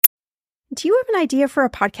Do you have an idea for a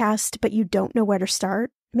podcast, but you don't know where to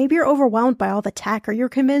start? Maybe you're overwhelmed by all the tech, or you're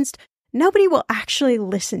convinced nobody will actually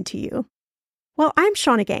listen to you. Well, I'm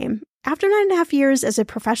Shauna Game. After 9.5 years as a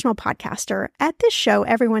professional podcaster, at this show,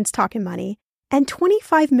 everyone's talking money, and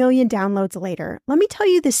 25 million downloads later, let me tell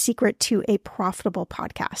you the secret to a profitable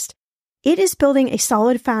podcast. It is building a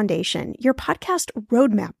solid foundation, your podcast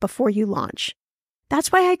roadmap before you launch. That's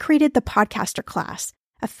why I created the Podcaster Class,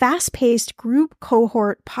 a fast-paced group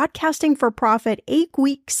cohort podcasting for profit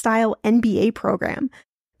 8-week style MBA program.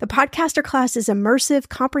 The Podcaster Class is immersive,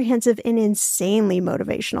 comprehensive, and insanely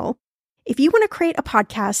motivational. If you want to create a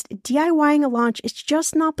podcast, DIYing a launch is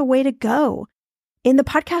just not the way to go. In the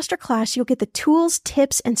Podcaster Class, you'll get the tools,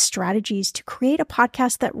 tips, and strategies to create a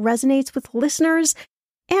podcast that resonates with listeners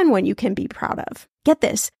and one you can be proud of. Get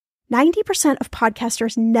this, 90% of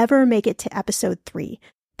podcasters never make it to episode 3.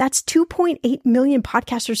 That's 2.8 million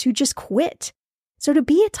podcasters who just quit. So to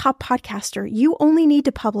be a top podcaster, you only need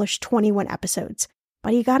to publish 21 episodes,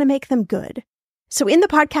 but you got to make them good. So in the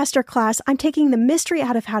Podcaster Class, I'm taking the mystery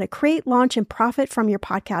out of how to create, launch, and profit from your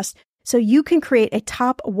podcast so you can create a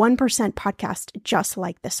top 1% podcast just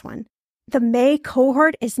like this one. The May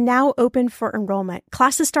cohort is now open for enrollment.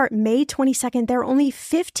 Classes start May 22nd. There are only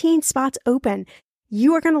 15 spots open.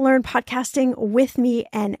 You are going to learn podcasting with me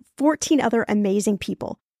and 14 other amazing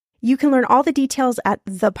people. You can learn all the details at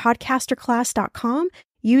thepodcasterclass.com.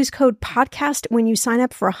 Use code PODCAST when you sign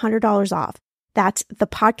up for $100 off. That's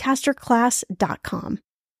thepodcasterclass.com.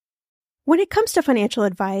 When it comes to financial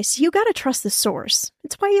advice, you got to trust the source.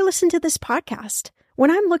 It's why you listen to this podcast.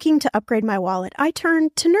 When I'm looking to upgrade my wallet, I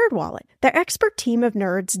turn to NerdWallet. Their expert team of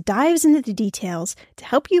nerds dives into the details to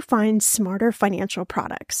help you find smarter financial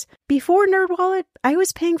products. Before NerdWallet, I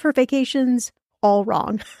was paying for vacations all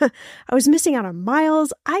wrong. I was missing out on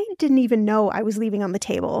miles I didn't even know I was leaving on the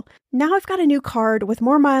table. Now I've got a new card with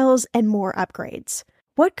more miles and more upgrades.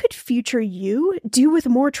 What could future you do with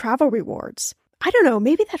more travel rewards? I don't know,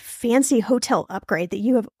 maybe that fancy hotel upgrade that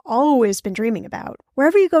you have always been dreaming about.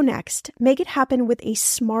 Wherever you go next, make it happen with a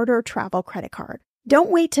smarter travel credit card. Don't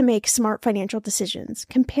wait to make smart financial decisions.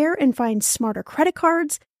 Compare and find smarter credit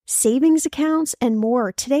cards, savings accounts, and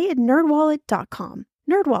more today at nerdwallet.com.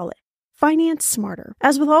 NerdWallet. Finance smarter.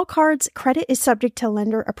 As with all cards, credit is subject to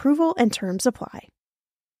lender approval and terms apply.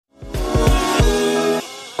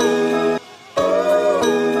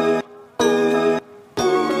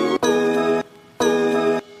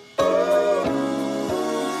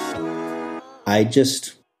 I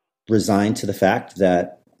just resigned to the fact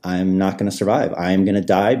that I'm not going to survive. I'm going to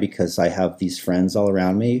die because I have these friends all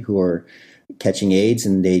around me who are catching AIDS,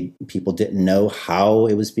 and people didn't know how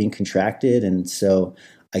it was being contracted. And so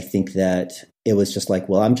I think that it was just like,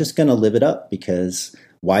 well, I'm just going to live it up, because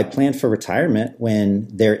why plan for retirement when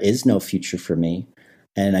there is no future for me?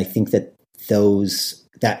 And I think that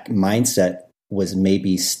that mindset was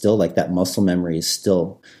maybe still, like, that muscle memory is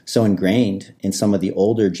still so ingrained in some of the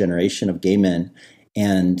older generation of gay men.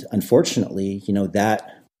 And unfortunately,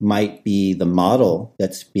 that might be the model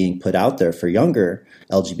that's being put out there for younger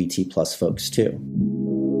LGBT plus folks too.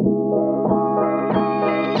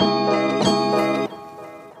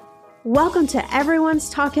 Welcome to Everyone's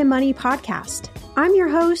Talking Money podcast. I'm your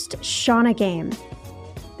host, Shauna Game.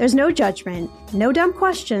 There's no judgment, no dumb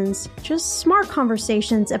questions, just smart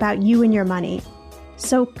conversations about you and your money.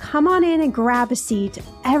 So come on in and grab a seat.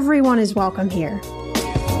 Everyone is welcome here.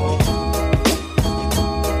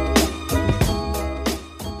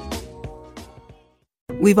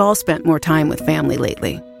 We've all spent more time with family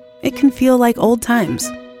lately. It can feel like old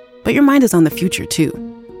times, but your mind is on the future too,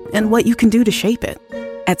 and what you can do to shape it.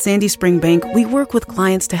 At Sandy Spring Bank, we work with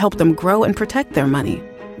clients to help them grow and protect their money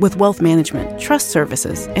with wealth management, trust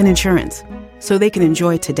services, and insurance, so they can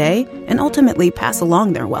enjoy today and ultimately pass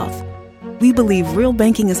along their wealth. We believe real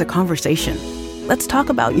banking is a conversation. Let's talk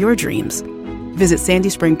about your dreams. Visit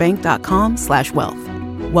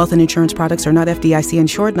sandyspringbank.com/wealth. Wealth and insurance products are not FDIC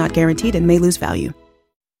insured, not guaranteed, and may lose value.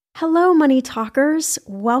 Hello, Money Talkers.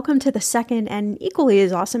 Welcome to the second and equally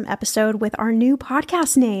as awesome episode with our new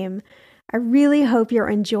podcast name. I really hope you're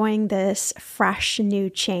enjoying this fresh new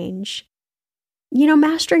change.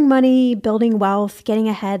 Mastering money, building wealth, getting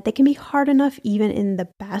ahead, they can be hard enough even in the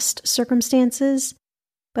best circumstances.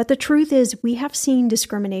 But the truth is, we have seen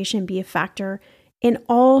discrimination be a factor in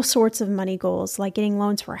all sorts of money goals, like getting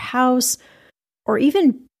loans for a house or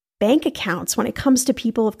even bank accounts when it comes to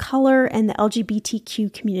people of color and the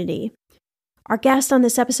LGBTQ community. Our guest on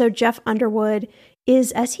this episode, Jeff Underwood,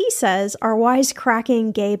 is, as he says, our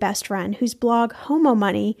wisecracking gay best friend whose blog, Homo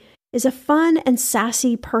Money, is a fun and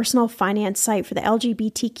sassy personal finance site for the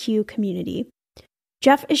LGBTQ community.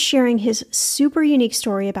 Jeff is sharing his super unique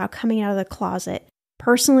story about coming out of the closet,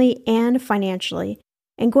 personally and financially,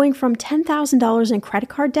 and going from $10,000 in credit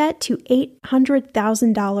card debt to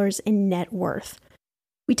 $800,000 in net worth.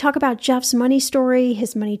 We talk about Jeff's money story,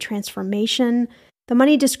 his money transformation, the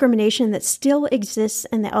money discrimination that still exists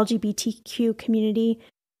in the LGBTQ community,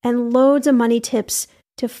 and loads of money tips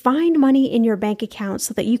to find money in your bank account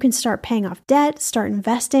so that you can start paying off debt, start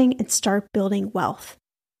investing, and start building wealth.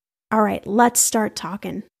 All right, let's start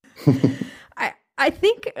talking. I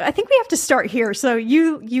think we have to start here. So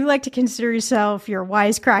you like to consider yourself your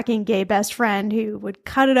wisecracking gay best friend who would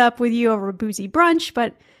cut it up with you over a boozy brunch,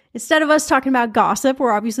 but instead of us talking about gossip,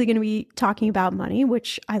 we're obviously going to be talking about money,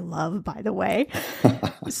 which I love, by the way.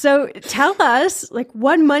 So tell us,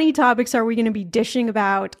 what money topics are we going to be dishing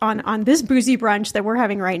about on this boozy brunch that we're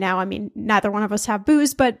having right now? I mean, neither one of us have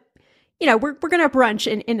booze, but we're going to brunch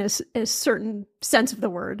in a certain sense of the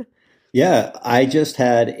word. Yeah, I just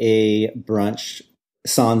had a brunch,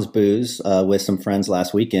 sans booze, with some friends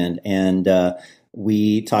last weekend, and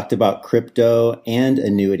we talked about crypto and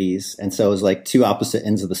annuities. And so it was like two opposite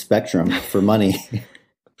ends of the spectrum for money.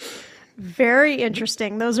 Very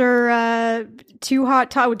interesting. Those are two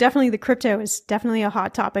hot topics. Definitely the crypto is definitely a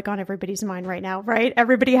hot topic on everybody's mind right now, right?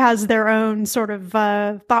 Everybody has their own sort of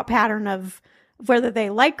thought pattern of whether they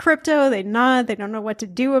like crypto, they don't know what to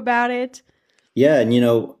do about it. Yeah. And,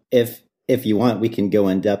 if you want, we can go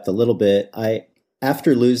in depth a little bit.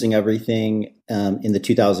 After losing everything in the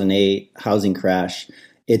 2008 housing crash,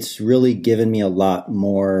 it's really given me a lot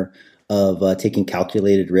more of taking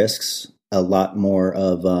calculated risks, a lot more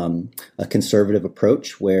of a conservative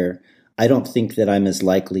approach where I don't think that I'm as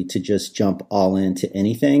likely to just jump all into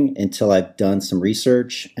anything until I've done some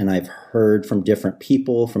research and I've heard from different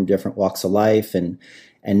people from different walks of life. And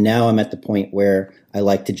now I'm at the point where I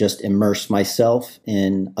like to just immerse myself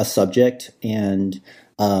in a subject. And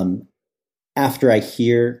after I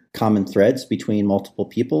hear common threads between multiple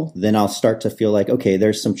people, then I'll start to feel like, okay,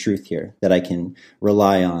 there's some truth here that I can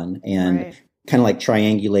rely on, and kind of like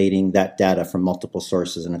triangulating that data from multiple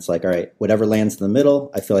sources. And it's like, all right, whatever lands in the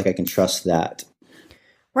middle, I feel like I can trust that.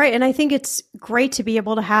 Right. And I think it's great to be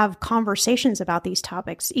able to have conversations about these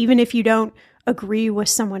topics, even if you don't agree with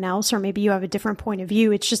someone else, or maybe you have a different point of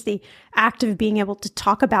view. It's just the act of being able to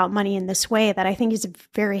talk about money in this way that I think is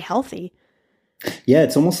very healthy. Yeah,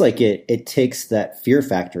 it's almost like it takes that fear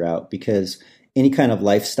factor out, because any kind of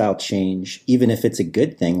lifestyle change, even if it's a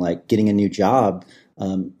good thing, like getting a new job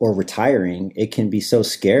or retiring, it can be so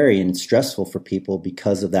scary and stressful for people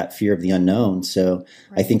because of that fear of the unknown. So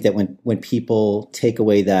I think that when people take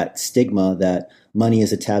away that stigma that money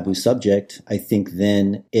is a taboo subject, I think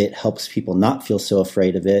then it helps people not feel so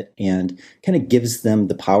afraid of it and kind of gives them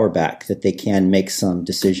the power back that they can make some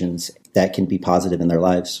decisions that can be positive in their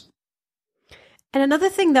lives. And another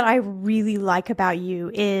thing that I really like about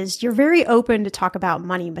you is you're very open to talk about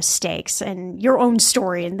money mistakes and your own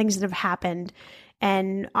story and things that have happened.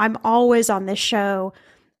 And I'm always on this show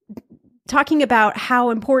talking about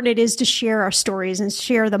how important it is to share our stories and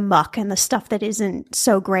share the muck and the stuff that isn't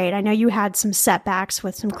so great. I know you had some setbacks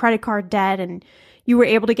with some credit card debt, and you were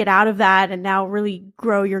able to get out of that and now really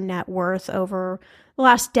grow your net worth over the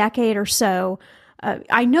last decade or so.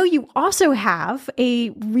 I know you also have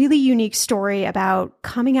a really unique story about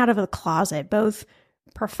coming out of the closet, both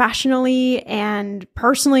professionally and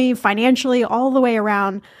personally, financially, all the way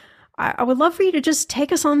around. I would love for you to just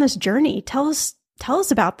take us on this journey. Tell us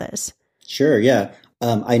about this. Sure. Yeah.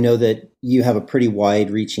 I know that you have a pretty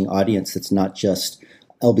wide reaching audience. That's not just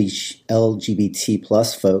LGBT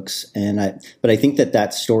plus folks. But I think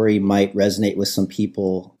that story might resonate with some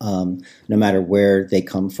people, no matter where they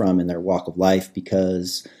come from in their walk of life,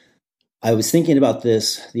 because I was thinking about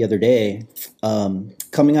this the other day,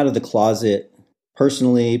 coming out of the closet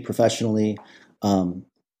personally, professionally.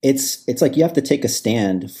 It's like you have to take a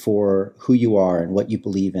stand for who you are and what you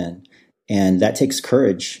believe in. And that takes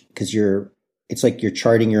courage, because it's like you're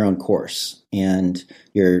charting your own course, and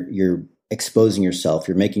you're exposing yourself,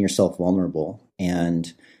 you're making yourself vulnerable.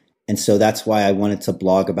 And so that's why I wanted to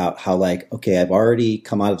blog about how, like, okay, I've already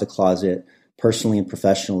come out of the closet personally and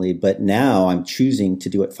professionally, but now I'm choosing to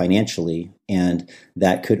do it financially. And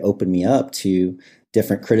that could open me up to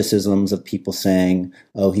different criticisms of people saying,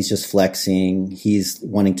 oh, he's just flexing, he's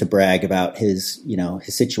wanting to brag about his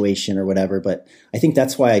situation or whatever. But I think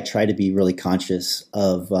that's why I try to be really conscious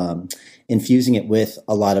of infusing it with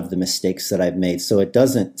a lot of the mistakes that I've made, so it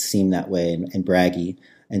doesn't seem that way and braggy.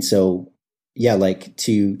 And so, yeah, like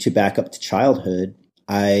to back up to childhood,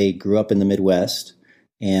 I grew up in the Midwest,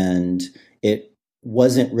 and it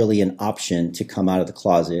wasn't really an option to come out of the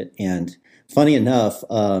closet. And funny enough,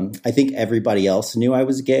 I think everybody else knew I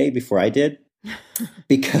was gay before I did,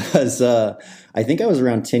 because I think I was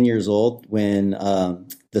around 10 years old when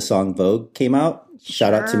the song Vogue came out.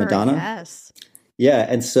 Shout out to Madonna. Yes. Yeah.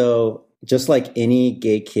 And so just like any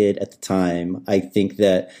gay kid at the time, I think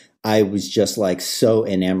that I was just like so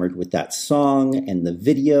enamored with that song and the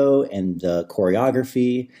video and the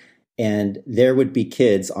choreography. And there would be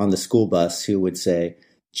kids on the school bus who would say,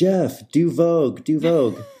 Jeff, do Vogue, do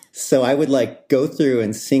Vogue. So I would like go through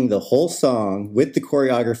and sing the whole song with the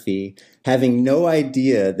choreography, having no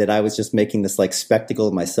idea that I was just making this like spectacle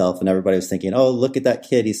of myself. And everybody was thinking, oh, look at that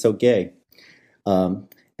kid. He's so gay.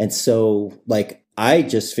 And so like, I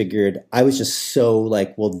just figured I was just so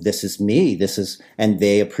like, well, this is me. And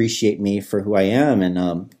they appreciate me for who I am.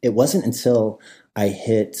 And it wasn't until I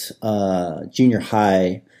hit junior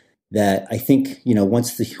high that I think,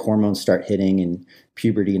 once the hormones start hitting and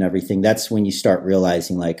puberty and everything, that's when you start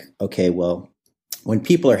realizing like, okay, well, when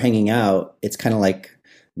people are hanging out, it's kind of like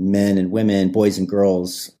men and women, boys and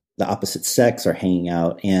girls, the opposite sex are hanging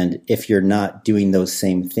out. And if you're not doing those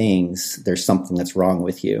same things, there's something that's wrong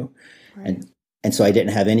with you. Right. And so I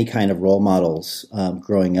didn't have any kind of role models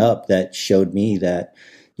growing up that showed me that,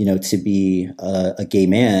 to be a gay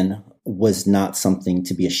man was not something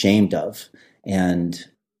to be ashamed of. And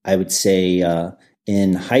I would say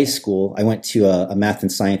in high school, I went to a math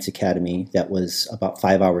and science academy that was about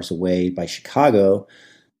 5 hours away by Chicago.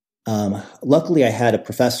 Luckily, I had a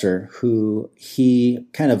professor who he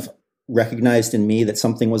kind of recognized in me that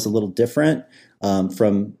something was a little different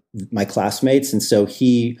from my classmates. And so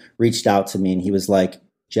he reached out to me and he was like,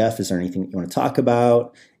 Jeff, is there anything that you want to talk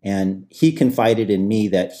about? And he confided in me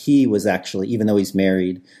that he was actually, even though he's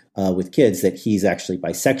married with kids, that he's actually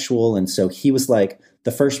bisexual. And so he was like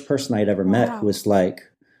the first person I'd ever met who was like,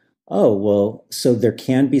 oh, well, so there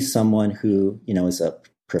can be someone who, is a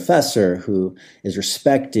professor, who is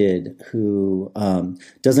respected, who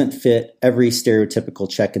doesn't fit every stereotypical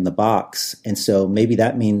check in the box. And so maybe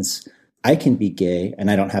that means I can be gay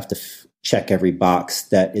and I don't have to check every box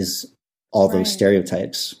that is all those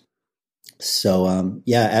stereotypes. So,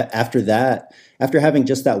 after that, after having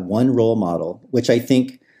just that one role model, which I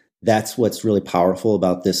think that's what's really powerful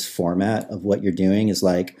about this format of what you're doing, is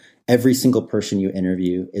like every single person you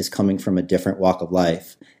interview is coming from a different walk of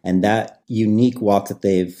life. And that unique walk that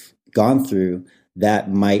they've gone through,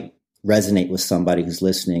 that might resonate with somebody who's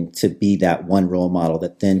listening, to be that one role model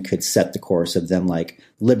that then could set the course of them like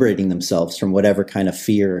liberating themselves from whatever kind of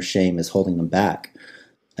fear or shame is holding them back.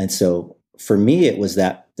 And so for me, it was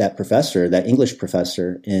that professor, that English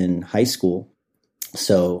professor in high school.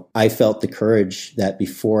 So I felt the courage that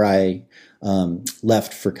before I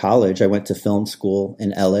left for college, I went to film school in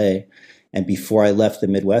LA. And before I left the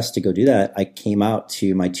Midwest to go do that, I came out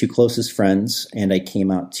to my two closest friends and I came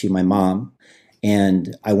out to my mom.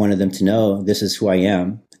 And I wanted them to know this is who I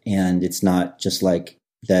am. And it's not just like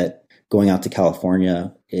that going out to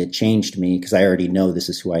California, it changed me, because I already know this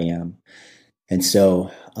is who I am. And so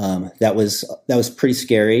that was pretty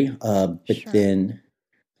scary. But then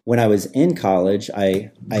when I was in college, I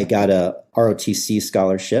got a ROTC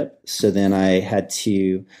scholarship. So then I had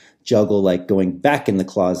to juggle like going back in the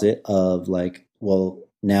closet of like, well,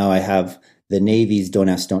 now I have the Navy's don't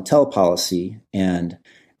ask, don't tell policy. And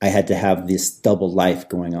I had to have this double life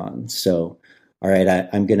going on. So, all right,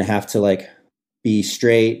 I'm going to have to like be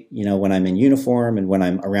straight, when I'm in uniform and when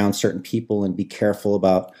I'm around certain people, and be careful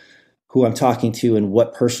about who I'm talking to and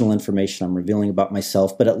what personal information I'm revealing about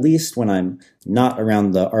myself. But at least when I'm not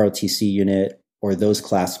around the ROTC unit or those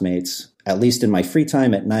classmates, at least in my free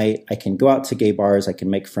time at night, I can go out to gay bars, I can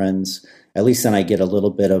make friends. At least then I get a little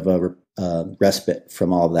bit of a respite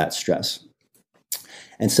from all of that stress.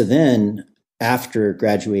 And so then after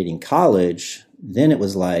graduating college, then it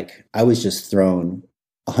was like I was just thrown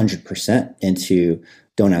 100% into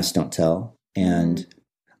don't ask, don't tell. And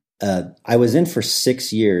I was in for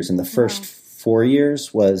 6 years, and the first 4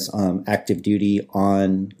 years was active duty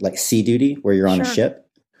on like sea duty, where you're on a ship.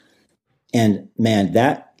 And man,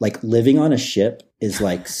 that like living on a ship is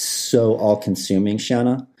like so all consuming,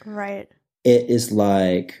 Shanna. Right. It is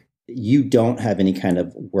like you don't have any kind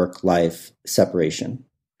of work-life separation.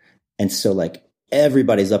 And so like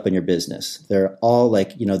everybody's up in your business. They're all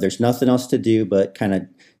like, there's nothing else to do but kind of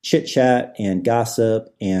chit chat and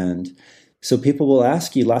gossip. And so people will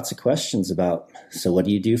ask you lots of questions about, so what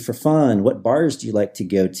do you do for fun? What bars do you like to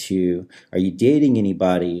go to? Are you dating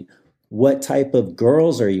anybody? What type of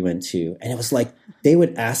girls are you into? And it was like, they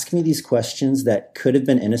would ask me these questions that could have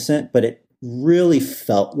been innocent, but it really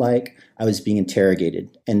felt like I was being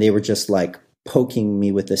interrogated. And they were just like poking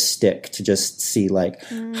me with a stick to just see like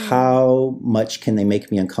how much can they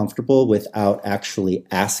make me uncomfortable without actually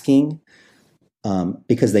asking,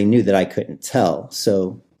 because they knew that I couldn't tell.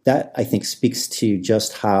 So that, I think, speaks to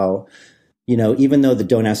just how, even though the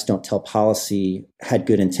don't ask, don't tell policy had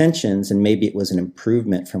good intentions and maybe it was an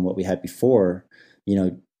improvement from what we had before,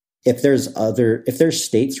 if there's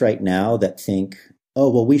states right now that think, oh,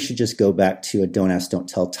 well, we should just go back to a don't ask, don't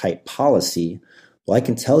tell type policy. Well, I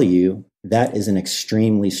can tell you that is an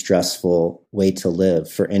extremely stressful way to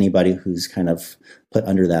live for anybody who's kind of put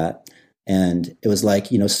under that. And it was like,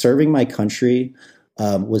 serving my country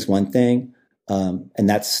was one thing. And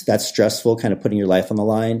that's stressful, kind of putting your life on the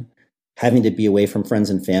line. Having to be away from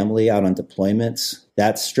friends and family out on deployments,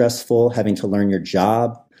 that's stressful. Having to learn your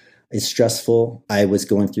job is stressful. I was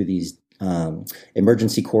going through these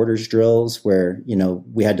emergency quarters drills where,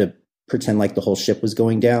 we had to pretend like the whole ship was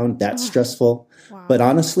going down. That's stressful. Wow. But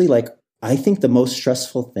honestly, like, I think the most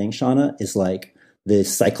stressful thing, Shauna, is like the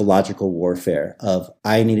psychological warfare of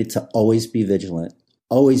I needed to always be vigilant,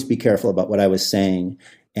 always be careful about what I was saying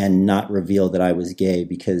and not reveal that I was gay.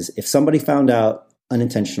 Because if somebody found out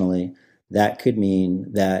unintentionally, that could mean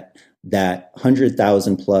that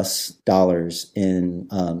 $100,000+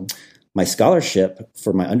 in my scholarship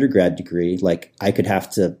for my undergrad degree, like I could have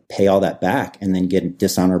to pay all that back and then get a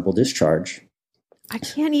dishonorable discharge. I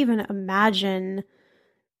can't even imagine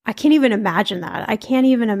that. I can't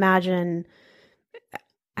even imagine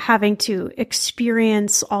having to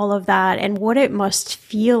experience all of that and what it must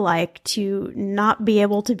feel like to not be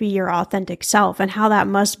able to be your authentic self and how that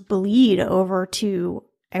must bleed over to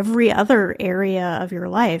every other area of your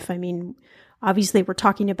life. I mean, obviously we're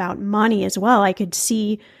talking about money as well. I could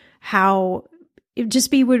see how it would just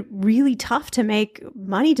be really tough to make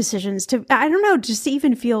money decisions, just to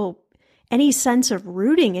even feel any sense of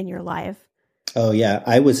rooting in your life. Oh, yeah.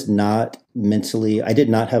 I did not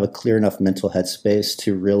have a clear enough mental headspace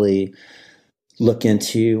to really look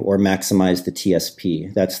into or maximize the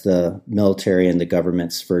TSP. That's the military and the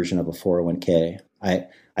government's version of a 401k.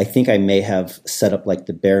 I think I may have set up like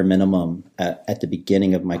the bare minimum at the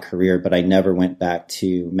beginning of my career, but I never went back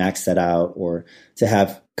to max that out or to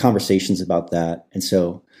have conversations about that. And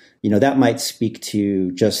so, that might speak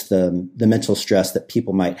to just the mental stress that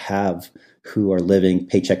people might have who are living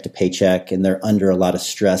paycheck to paycheck and they're under a lot of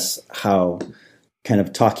stress, how kind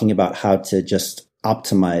of talking about how to just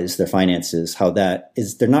optimize their finances, how that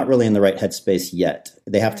is, they're not really in the right headspace yet.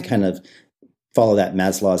 They have to kind of follow that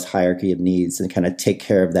Maslow's hierarchy of needs and kind of take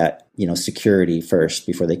care of that, security first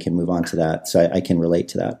before they can move on to that. So I can relate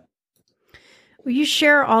to that. Well, you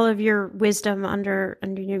share all of your wisdom under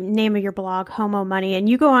your name of your blog, Homo Money. And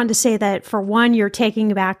you go on to say that for one, you're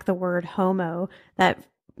taking back the word homo, that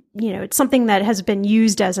it's something that has been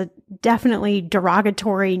used as a definitely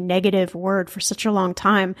derogatory, negative word for such a long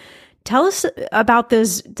time. Tell us about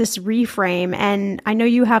this reframe. And I know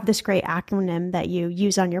you have this great acronym that you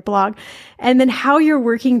use on your blog, and then how you're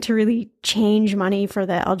working to really change money for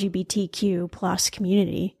the LGBTQ plus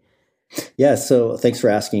community. Yeah. So thanks for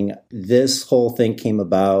asking. This whole thing came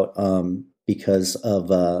about because of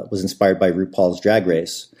was inspired by RuPaul's Drag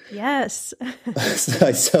Race. Yes.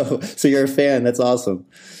 So you're a fan. That's awesome.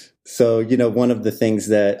 So, one of the things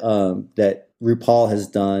that RuPaul has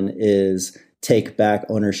done is take back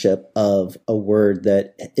ownership of a word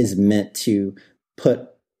that is meant to put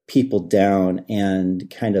people down and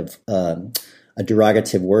kind of a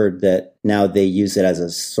derogative word that now they use it as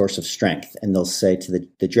a source of strength. And they'll say to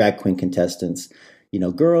the drag queen contestants,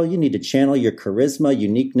 girl, you need to channel your charisma,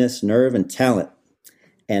 uniqueness, nerve, and talent.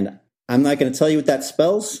 And I'm not going to tell you what that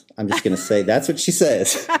spells. I'm just going to say that's what she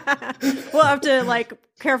says. We'll have to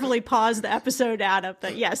carefully pause the episode out of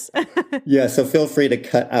that. Yes. Yeah. So feel free to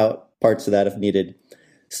cut out parts of that if needed.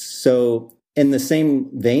 So in the same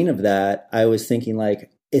vein of that, I was thinking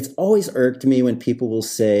it's always irked me when people will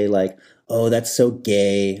say oh, that's so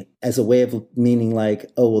gay, as a way of meaning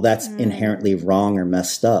oh, well, that's inherently wrong or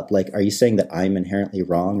messed up. Are you saying that I'm inherently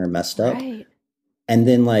wrong or messed up? Right. And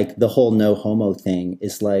then the whole no homo thing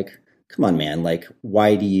is come on, man.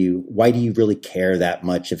 Why do you really care that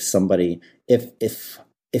much if somebody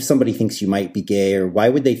thinks you might be gay, or why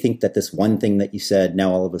would they think that this one thing that you said,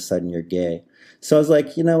 now all of a sudden you're gay? So I was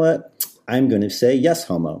like, you know what? I'm going to say yes,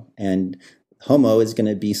 homo. And homo is going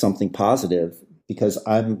to be something positive because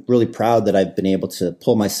I'm really proud that I've been able to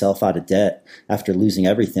pull myself out of debt after losing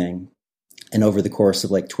everything. And over the course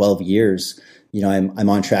of 12 years, I'm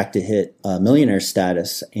on track to hit millionaire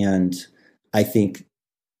status. And I think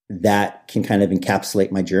that can kind of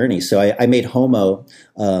encapsulate my journey. So I made HOMO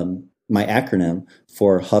my acronym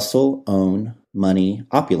for hustle, own, money,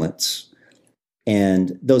 opulence.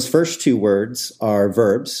 And those first two words are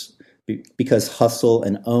verbs because hustle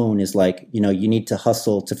and own is like, you need to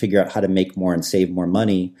hustle to figure out how to make more and save more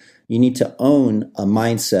money. You need to own a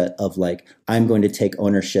mindset of like, I'm going to take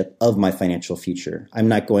ownership of my financial future. I'm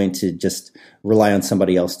not going to just rely on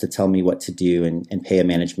somebody else to tell me what to do and pay a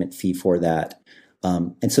management fee for that.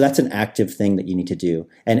 And so that's an active thing that you need to do.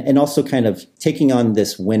 And also kind of taking on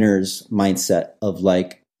this winner's mindset of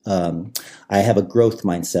like, I have a growth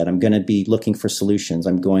mindset. I'm going to be looking for solutions.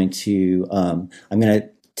 I'm going to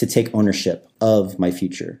take ownership of my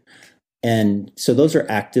future. And so those are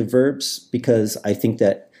active verbs because I think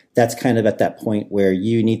that that's kind of at that point where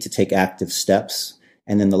you need to take active steps.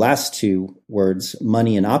 And then the last two words,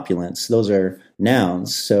 money and opulence, those are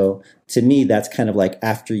nouns. So to me, that's kind of like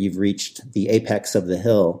after you've reached the apex of the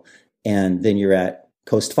hill and then you're at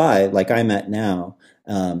coast 5, like I'm at now,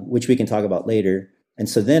 which we can talk about later. And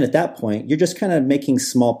so then at that point, you're just kind of making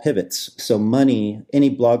small pivots. So money, any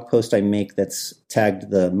blog post I make that's tagged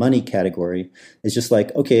the money category is just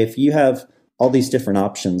like, okay, if you have all these different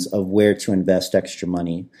options of where to invest extra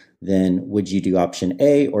money, then would you do option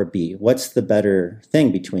A or B? What's the better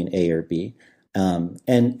thing between A or B? And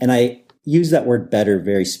I use that word better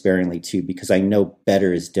very sparingly too, because I know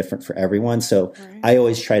better is different for everyone. So right. I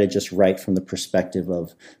always try to just write from the perspective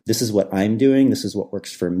of this is what I'm doing. This is what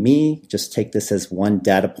works for me. Just take this as one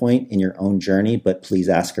data point in your own journey, but please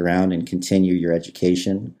ask around and continue your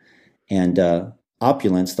education. And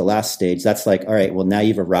opulence, the last stage, that's like, all right, well, now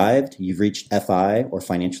you've arrived, you've reached FI or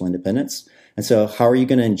financial independence. And so how are you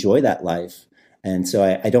going to enjoy that life? And so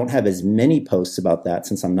I don't have as many posts about that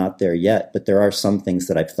since I'm not there yet, but there are some things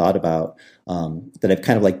that I've thought about that I've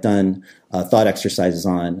kind of like done thought exercises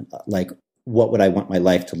on, like what would I want my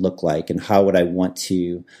life to look like and how would I want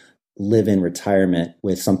to live in retirement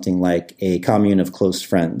with something like a commune of close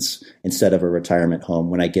friends instead of a retirement home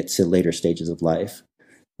when I get to later stages of life.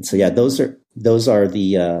 And so, yeah, those are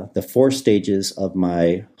the 4 stages of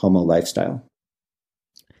my homo lifestyle.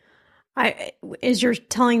 As you're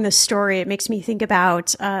telling this story, it makes me think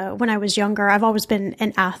about when I was younger. I've always been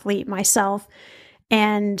an athlete myself,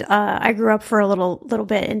 and I grew up for a little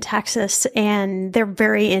bit in Texas, and they're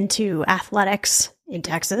very into athletics in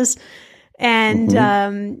Texas.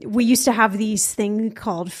 And we used to have these things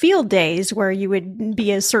called field days where you would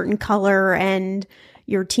be a certain color and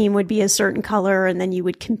your team would be a certain color, and then you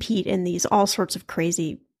would compete in these all sorts of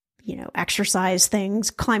crazy, exercise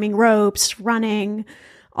things, climbing ropes, running,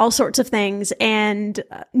 all sorts of things. And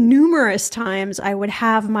numerous times I would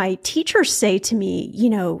have my teachers say to me,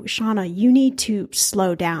 Shauna, you need to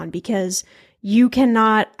slow down because you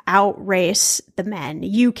cannot outrace the men.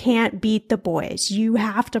 You can't beat the boys. You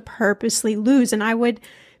have to purposely lose. And I would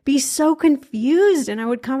be so confused. And I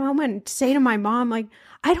would come home and say to my mom, like,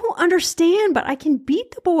 I don't understand, but I can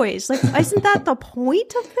beat the boys. Like, isn't that the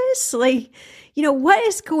point of this? Like, what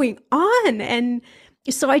is going on? And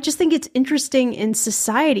so I just think it's interesting in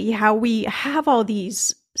society how we have all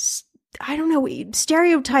these,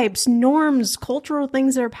 stereotypes, norms, cultural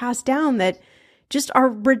things that are passed down that just are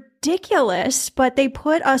ridiculous, but they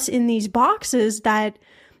put us in these boxes that,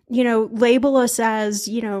 label us as,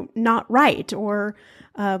 not right, or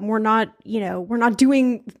we're not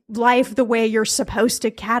doing life the way you're supposed to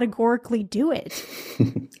categorically do it.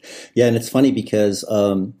 Yeah. And it's funny because,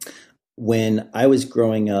 when I was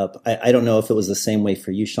growing up, I don't know if it was the same way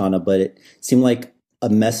for you, Shauna, but it seemed like a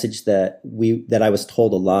message that I was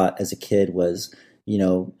told a lot as a kid was,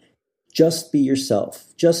 just be yourself,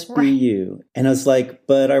 just be you. And I was like,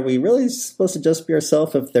 but are we really supposed to just be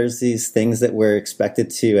ourselves if there's these things that we're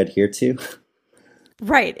expected to adhere to?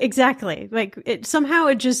 Right, exactly. Like it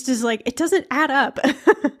just is like, it doesn't add up.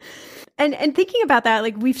 And thinking about that,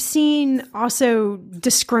 like we've seen also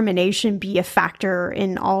discrimination be a factor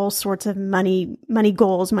in all sorts of money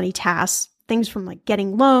goals, money tasks, things from like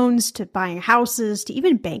getting loans to buying houses to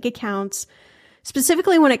even bank accounts.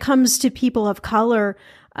 Specifically when it comes to people of color,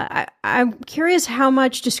 I'm curious how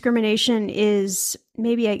much discrimination is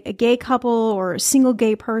maybe a gay couple or a single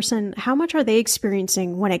gay person. How much are they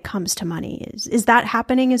experiencing when it comes to money? Is that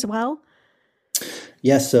happening as well?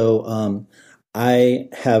 Yeah, so I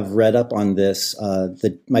have read up on this.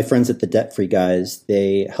 My friends at the Debt Free Guys,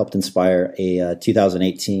 they helped inspire a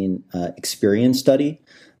 2018 Experian study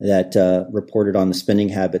that reported on the spending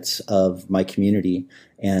habits of my community.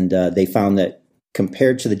 And they found that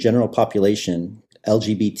compared to the general population,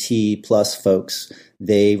 LGBT plus folks,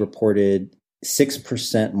 they reported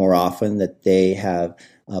 6% more often that they have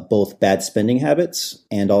both bad spending habits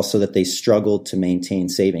and also that they struggled to maintain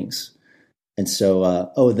savings. And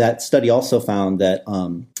so, that study also found that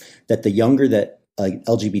that the younger that a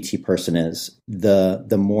LGBT person is,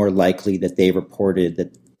 the more likely that they reported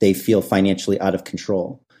that they feel financially out of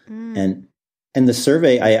control. And the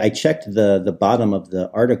survey, I checked the bottom of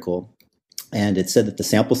the article, and it said that the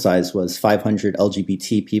sample size was 500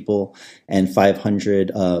 LGBT people and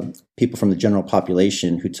 500 people from the general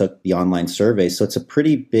population who took the online survey. So it's a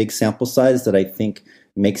pretty big sample size that I think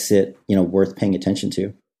makes it, worth paying attention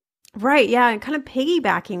to. Right. Yeah. And kind of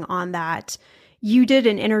piggybacking on that, you did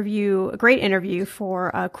a great interview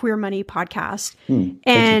for a Queer Money podcast.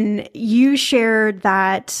 And you shared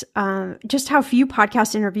that just how few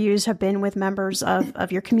podcast interviews have been with members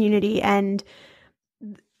of your community. And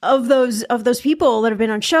of those people that have been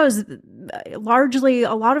on shows, largely,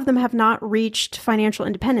 a lot of them have not reached financial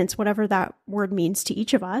independence, whatever that word means to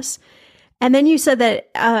each of us. And then you said that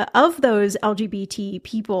of those LGBT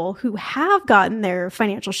people who have gotten their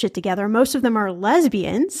financial shit together, most of them are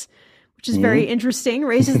lesbians, which is very interesting,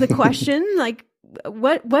 raises the question, like,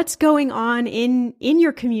 what's going on in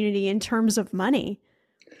your community in terms of money?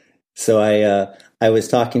 So I was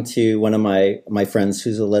talking to one of my friends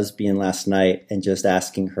who's a lesbian last night and just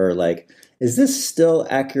asking her, like, is this still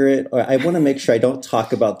accurate? Or I want to make sure I don't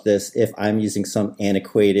talk about this if I'm using some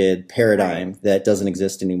antiquated paradigm that doesn't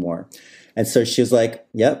exist anymore. And so she was like,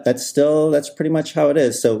 yep, that's pretty much how it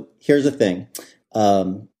is. So here's the thing.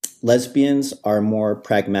 Lesbians are more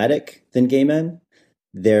pragmatic than gay men.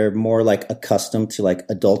 They're more like accustomed to like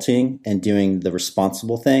adulting and doing the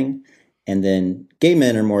responsible thing. And then gay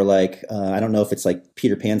men are more like, I don't know if it's like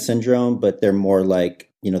Peter Pan syndrome, but they're more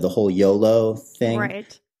like, the whole YOLO thing.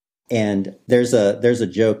 Right. And there's a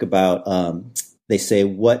joke about, they say,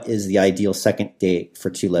 what is the ideal second date for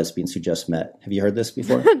two lesbians who just met? Have you heard this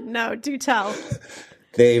before? No, do tell.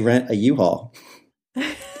 They rent a U-Haul.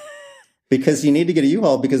 Because you need to get a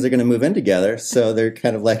U-Haul because they're going to move in together. So they're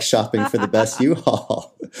kind of like shopping for the best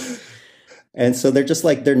U-Haul. And so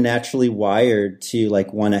they're naturally wired to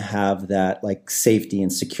like want to have that like safety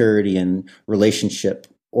and security and relationship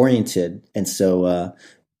oriented. And so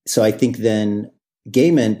I think then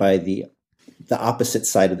gay men, by the opposite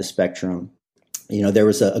side of the spectrum, there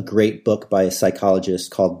was a great book by a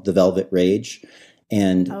psychologist called The Velvet Rage.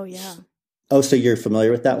 And so you're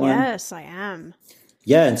familiar with that one? Yes, I am.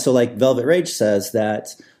 Yeah. And so like Velvet Rage says that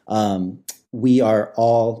we are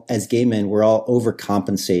all, as gay men, we're all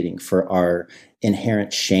overcompensating for our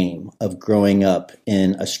inherent shame of growing up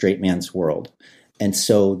in a straight man's world. And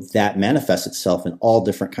so that manifests itself in all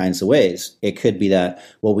different kinds of ways. It could be that,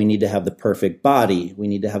 well, we need to have the perfect body. We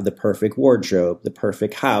need to have the perfect wardrobe, the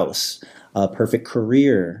perfect house, a perfect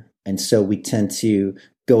career. And so we tend to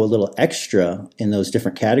go a little extra in those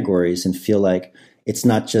different categories and feel like it's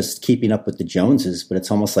not just keeping up with the Joneses, but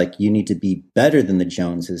it's almost like you need to be better than the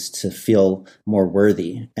Joneses to feel more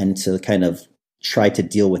worthy and to kind of try to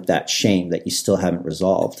deal with that shame that you still haven't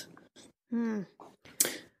resolved.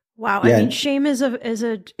 Wow. Yeah. I mean, shame is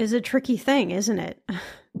a tricky thing, isn't it?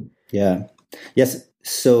 Yeah. Yes.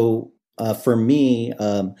 So for me,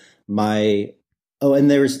 and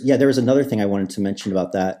there was another thing I wanted to mention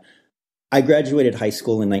about that. I graduated high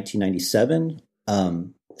school in 1997.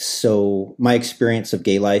 So my experience of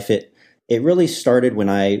gay life, it really started when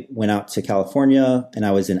I went out to California and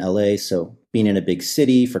I was in LA. So being in a big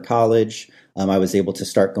city for college, I was able to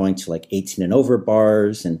start going to like 18 and over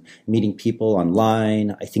bars and meeting people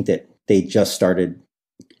online. I think that they just started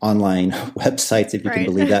online websites, if you can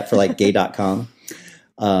believe that, for like gay.com.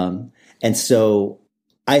 And so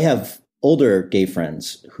I have older gay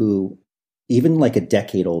friends who, even like a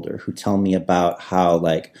decade older, who tell me about how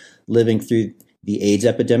like living through the AIDS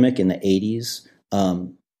epidemic in the 80s,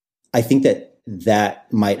 I think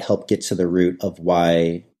that might help get to the root of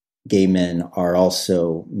why gay men are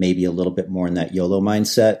also maybe a little bit more in that YOLO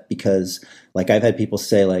mindset. Because like I've had people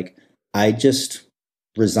say like, I just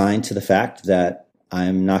resigned to the fact that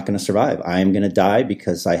I'm not going to survive. I'm going to die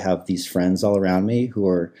because I have these friends all around me who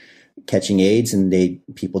are catching AIDS and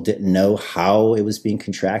people didn't know how it was being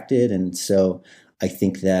contracted. And so I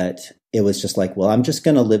think that it was just like, well, I'm just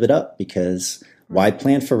going to live it up because why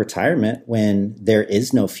plan for retirement when there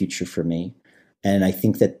is no future for me? And I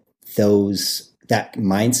think that that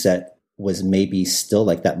mindset was maybe still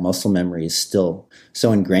like that muscle memory is still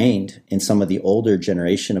so ingrained in some of the older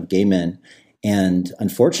generation of gay men. And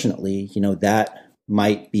unfortunately, that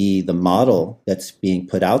might be the model that's being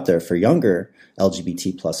put out there for younger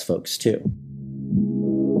LGBT plus folks too.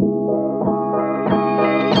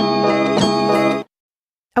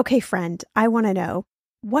 Okay, friend, I want to know,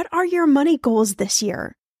 what are your money goals this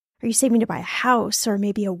year? Are you saving to buy a house or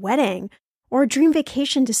maybe a wedding or a dream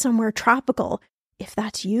vacation to somewhere tropical? If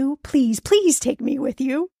that's you, please take me with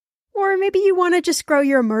you. Or maybe you want to just grow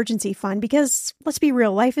your emergency fund because, let's be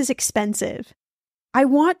real, life is expensive. I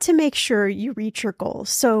want to make sure you reach your goals,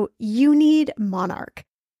 so you need Monarch.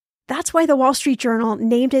 That's why the Wall Street Journal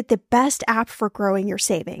named it the best app for growing your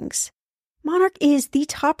savings. Monarch is the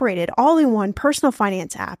top-rated all-in-one personal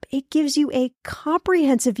finance app. It gives you a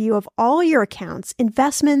comprehensive view of all your accounts,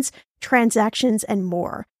 investments, transactions, and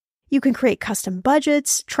more. You can create custom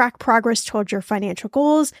budgets, track progress towards your financial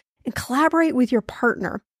goals, and collaborate with your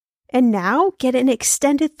partner. And now, get an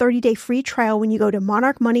extended 30-day free trial when you go to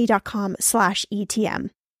monarchmoney.com/ETM.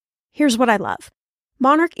 Here's what I love.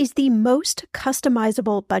 Monarch is the most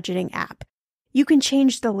customizable budgeting app. You can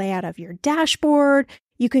change the layout of your dashboard.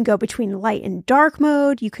 You can go between light and dark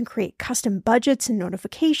mode. You can create custom budgets and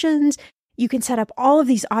notifications. You can set up all of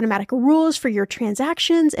these automatic rules for your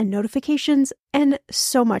transactions and notifications, and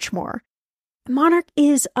so much more. Monarch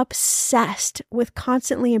is obsessed with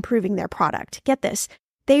constantly improving their product. Get this.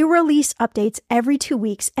 They release updates every 2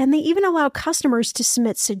 weeks, and they even allow customers to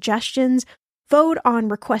submit suggestions, vote on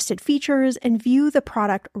requested features, and view the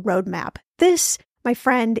product roadmap. This, my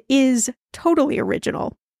friend, is totally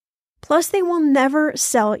original. Plus, they will never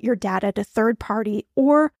sell your data to third party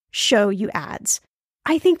or show you ads.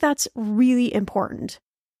 I think that's really important.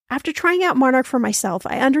 After trying out Monarch for myself,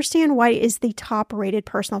 I understand why it is the top-rated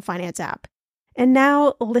personal finance app. And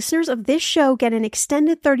now, listeners of this show get an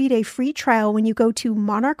extended 30-day free trial when you go to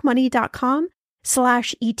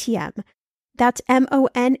monarchmoney.com/ETM. That's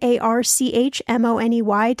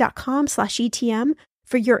monarchmoney.com/ETM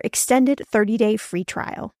for your extended 30-day free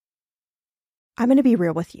trial. I'm going to be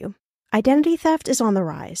real with you. Identity theft is on the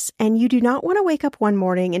rise, and you do not want to wake up one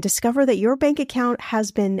morning and discover that your bank account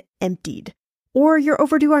has been emptied, or you're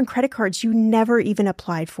overdue on credit cards you never even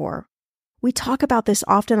applied for. We talk about this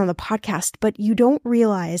often on the podcast, but you don't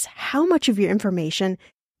realize how much of your information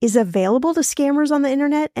is available to scammers on the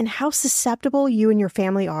internet and how susceptible you and your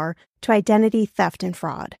family are to identity theft and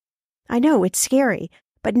fraud. I know, it's scary,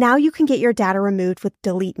 but now you can get your data removed with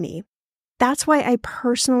Delete Me. That's why I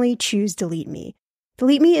personally choose Delete Me.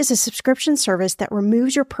 Delete Me is a subscription service that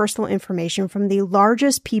removes your personal information from the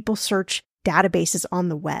largest people search databases on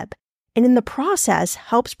the web, and in the process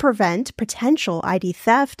helps prevent potential ID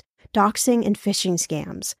theft, doxing, and phishing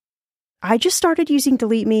scams. I just started using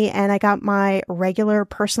Delete Me and I got my regular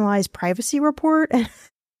personalized privacy report and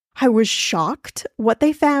I was shocked what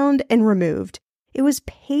they found and removed. It was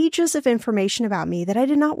pages of information about me that I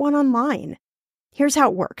did not want online. Here's how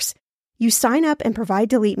it works. You sign up and provide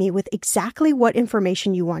Delete Me with exactly what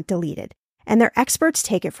information you want deleted, and their experts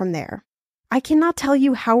take it from there. I cannot tell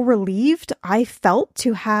you how relieved I felt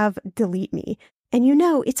to have Delete Me. And you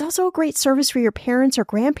know, it's also a great service for your parents or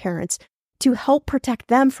grandparents to help protect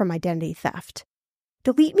them from identity theft.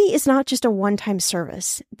 Delete Me is not just a one-time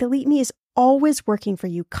service. Delete Me is always working for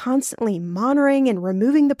you, constantly monitoring and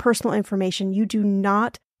removing the personal information you do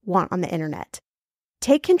not want on the internet.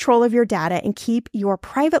 Take control of your data and keep your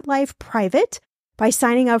private life private by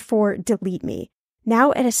signing up for Delete Me,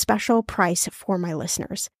 now at a special price for my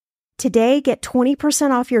listeners. Today, get 20%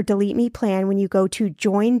 off your Delete Me plan when you go to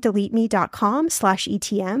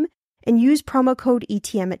joindeleteme.com/ETM and use promo code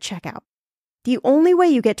ETM at checkout. The only way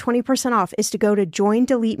you get 20% off is to go to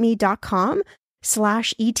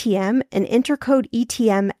joindeleteme.com/ETM and enter code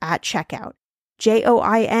ETM at checkout.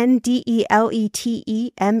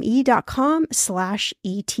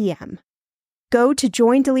 joindeleteme.com/ETM. Go to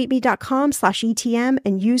joindeleteme.com/ETM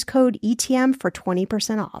and use code ETM for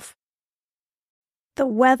 20% off. The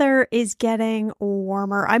weather is getting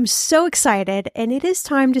warmer. I'm so excited, and it is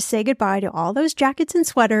time to say goodbye to all those jackets and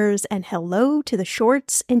sweaters and hello to the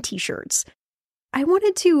shorts and t-shirts. I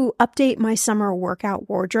wanted to update my summer workout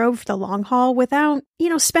wardrobe for the long haul without,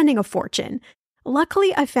 spending a fortune.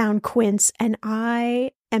 Luckily, I found Quince, and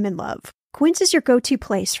I am in love. Quince is your go-to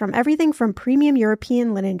place from everything from premium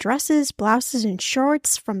European linen dresses, blouses, and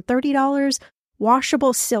shorts from $30,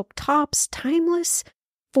 washable silk tops, timeless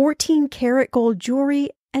 14-karat gold jewelry,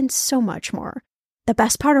 and so much more. The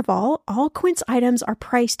best part of all Quince items are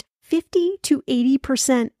priced 50 to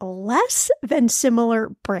 80% less than similar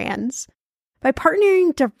brands. By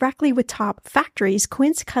partnering directly with top factories,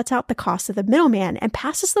 Quince cuts out the cost of the middleman and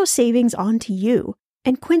passes those savings on to you.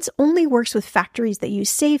 And Quince only works with factories that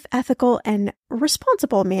use safe, ethical, and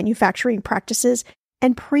responsible manufacturing practices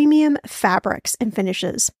and premium fabrics and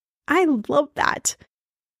finishes. I love that.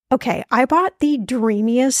 Okay, I bought the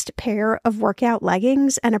dreamiest pair of workout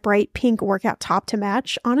leggings and a bright pink workout top to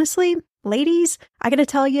match. Honestly, ladies, I gotta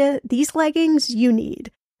tell you, these leggings you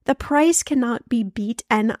need. The price cannot be beat,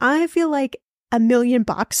 and I feel like $1 million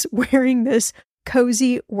wearing this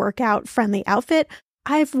cozy workout friendly outfit.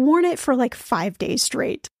 I've worn it for like 5 days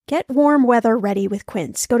straight. Get warm weather ready with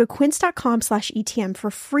Quince. Go to quince.com/ETM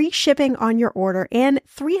for free shipping on your order and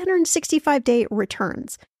 365-day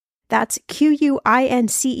returns. That's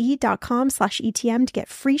QUINCE.com/ETM to get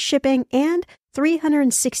free shipping and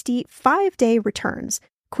 365-day returns.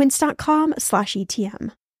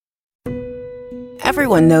 Quince.com/ETM.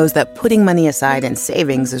 Everyone knows that putting money aside in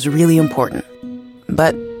savings is really important.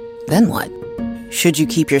 But then what? Should you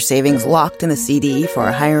keep your savings locked in a CD for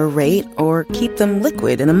a higher rate or keep them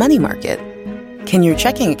liquid in a money market? Can your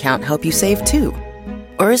checking account help you save too?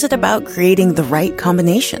 Or is it about creating the right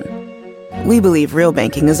combination? We believe real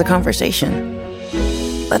banking is a conversation.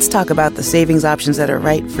 Let's talk about the savings options that are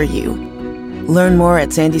right for you. Learn more at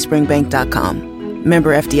sandyspringbank.com.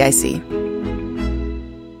 Member FDIC.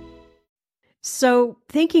 So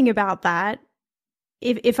thinking about that,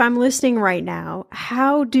 if I'm listening right now,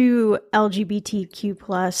 how do LGBTQ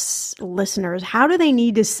plus listeners, how do they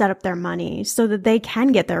need to set up their money so that they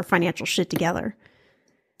can get their financial shit together?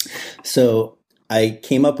 So I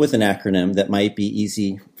came up with an acronym that might be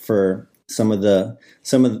easy for some of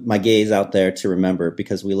my gays out there to remember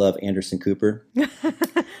because we love Anderson Cooper.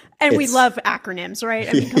 And we love acronyms, right?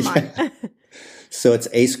 I mean, come on. So it's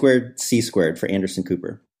A squared, C squared for Anderson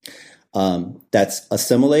Cooper. That's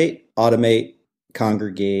assimilate, automate,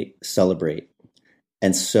 congregate, celebrate.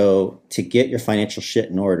 And so to get your financial shit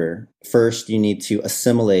in order, first you need to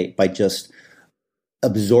assimilate by just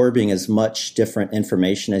absorbing as much different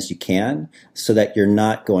information as you can so that you're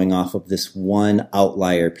not going off of this one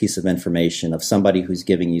outlier piece of information of somebody who's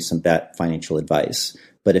giving you some bad financial advice.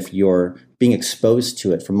 But if you're being exposed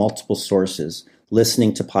to it from multiple sources,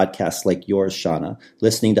 listening to podcasts like yours, Shauna,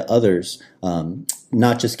 listening to others,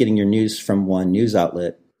 not just getting your news from one news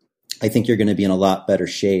outlet, I think you're going to be in a lot better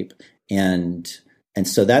shape. And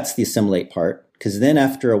so that's the assimilate part. Because then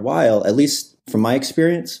after a while, at least from my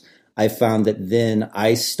experience, I found that then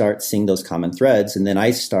I start seeing those common threads. And then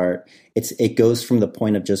it goes from the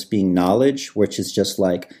point of just being knowledge, which is just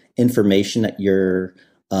like information that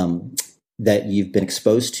that you've been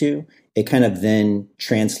exposed to. It kind of then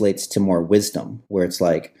translates to more wisdom, where it's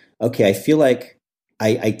like, okay, I feel like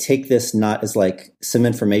I take this not as like some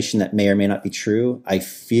information that may or may not be true. I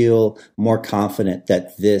feel more confident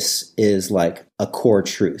that this is like a core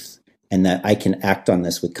truth and that I can act on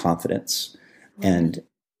this with confidence. Mm-hmm.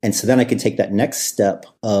 And so then I can take that next step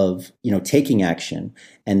of, taking action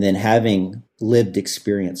and then having lived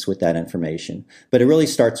experience with that information. But it really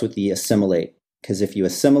starts with the assimilate, because if you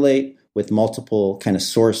assimilate with multiple kind of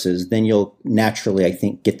sources, then you'll naturally, I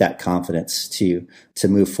think, get that confidence to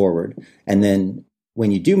move forward. And then when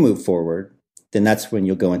you do move forward, then that's when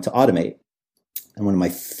you'll go into automate. And one of my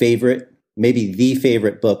favorite, maybe the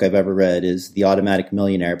favorite book I've ever read is The Automatic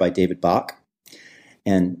Millionaire by David Bach.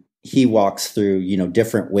 And he walks through,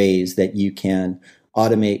 different ways that you can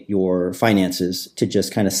automate your finances to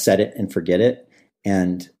just kind of set it and forget it.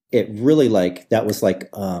 And it really it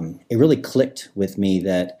really clicked with me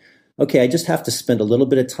that, okay, I just have to spend a little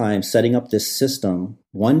bit of time setting up this system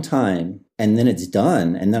one time, and then it's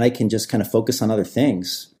done. And then I can just kind of focus on other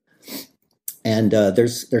things. And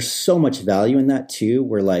there's so much value in that too,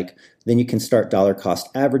 where then you can start dollar cost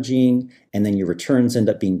averaging, and then your returns end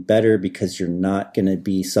up being better because you're not going to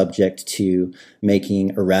be subject to making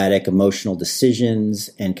erratic emotional decisions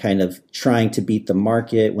and kind of trying to beat the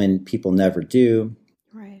market when people never do.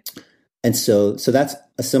 Right. And so that's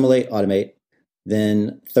assimilate, automate.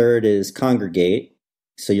 Then third is congregate.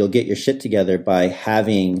 So you'll get your shit together by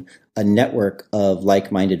having a network of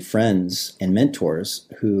like-minded friends and mentors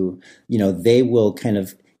who, they will kind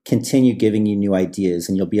of continue giving you new ideas,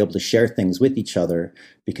 and you'll be able to share things with each other,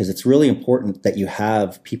 because it's really important that you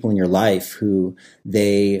have people in your life who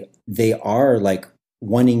they are like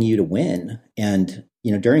wanting you to win. And,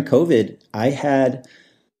 during COVID, I had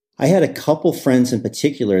a couple friends in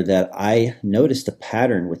particular that I noticed a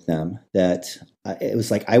pattern with them that it was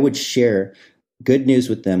like I would share good news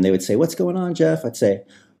with them. They would say, "What's going on, Jeff?" I'd say,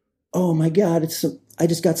 "Oh my God, I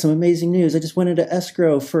just got some amazing news. I just went into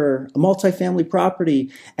escrow for a multifamily property,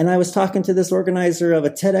 and I was talking to this organizer of a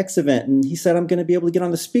TEDx event, and he said I'm going to be able to get on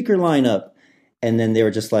the speaker lineup." And then they were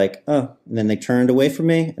just like, "Oh," and then they turned away from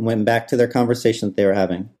me and went back to their conversation that they were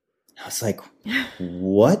having. I was like,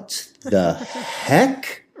 what the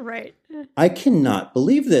heck? Right. I cannot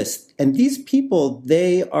believe this. And these people,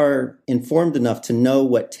 they are informed enough to know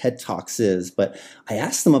what TED Talks is. But I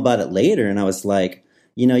asked them about it later, and I was like,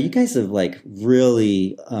 you guys have like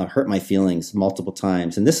really hurt my feelings multiple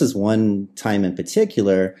times. And this is one time in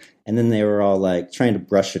particular. And then they were all like trying to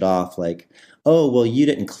brush it off like, oh, well, you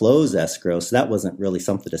didn't close escrow, so that wasn't really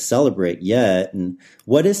something to celebrate yet. And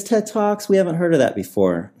what is TED Talks? We haven't heard of that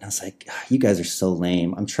before. And I was like, you guys are so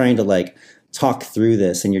lame. I'm trying to like talk through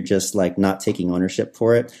this and you're just like not taking ownership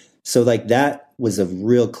for it. So like that was a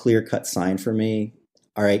real clear-cut sign for me.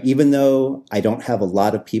 All right, even though I don't have a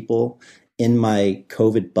lot of people in my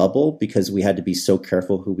COVID bubble because we had to be so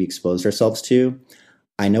careful who we exposed ourselves to,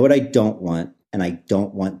 I know what I don't want, and I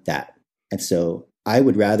don't want that. And so I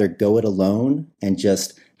would rather go it alone and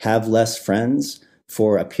just have less friends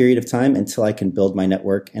for a period of time until I can build my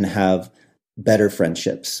network and have better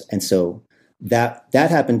friendships. And so that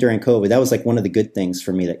happened during COVID. That was like one of the good things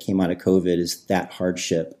for me that came out of COVID is that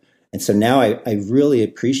hardship. And so now I really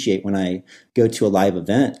appreciate when I go to a live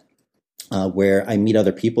event where I meet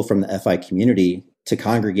other people from the FI community to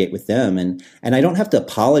congregate with them. And I don't have to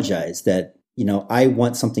apologize that, I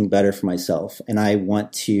want something better for myself and I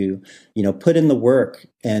want to, put in the work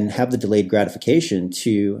and have the delayed gratification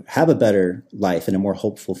to have a better life and a more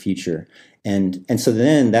hopeful future. And so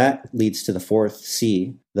then that leads to the fourth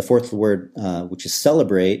C, the fourth word, which is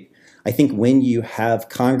celebrate. I think when you have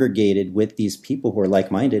congregated with these people who are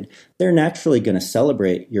like-minded, they're naturally going to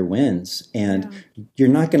celebrate your wins. And you're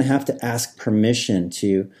not going to have to ask permission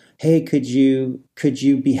to, hey, could you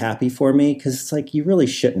be happy for me? Because it's like you really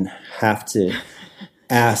shouldn't have to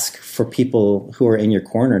ask for people who are in your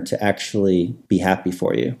corner to actually be happy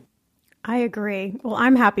for you. I agree. Well,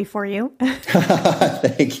 I'm happy for you.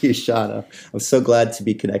 Thank you, Shauna. I'm so glad to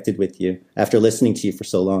be connected with you after listening to you for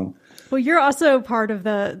so long. Well, you're also part of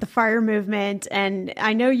the FIRE movement, and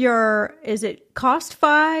I know is it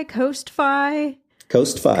COST-FI? COST-FI.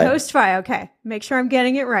 COST-FI, okay. Make sure I'm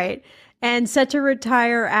getting it right. And set to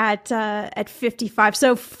retire at 55.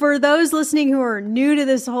 So for those listening who are new to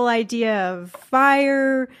this whole idea of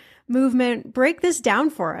FIRE movement, break this down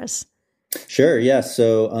for us. Sure, yeah.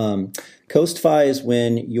 So COST-FI is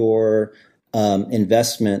when your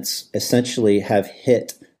investments essentially have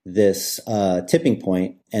hit this tipping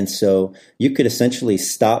point. And so you could essentially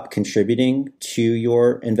stop contributing to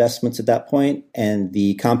your investments at that point, and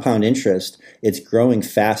the compound interest, it's growing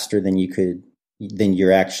faster than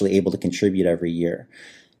you're actually able to contribute every year.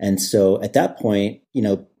 And so at that point,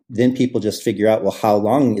 then people just figure out, well, how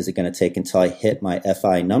long is it going to take until I hit my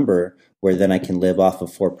FI number where then I can live off of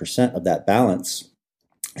 4% of that balance?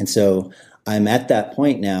 And so I'm at that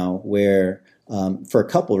point now where for a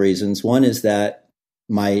couple reasons. One is that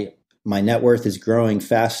my net worth is growing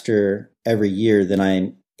faster every year than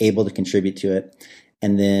I'm able to contribute to it.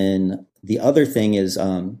 And then the other thing is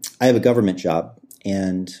I have a government job,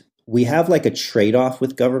 and we have like a trade-off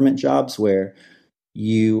with government jobs where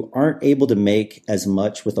you aren't able to make as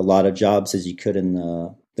much with a lot of jobs as you could in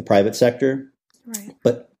the private sector. Right.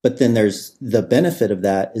 But then there's the benefit of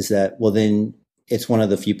that is that, well, then it's one of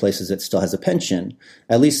the few places that still has a pension,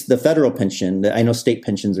 at least the federal pension. I know state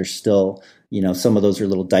pensions are still, some of those are a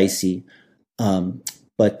little dicey.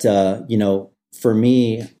 But for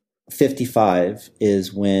me, 55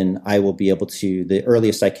 is when I will be able to, the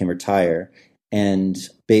earliest I can retire. And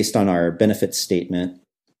based on our benefits statement,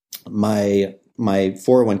 my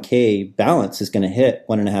 401k balance is going to hit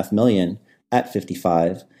 $1.5 million at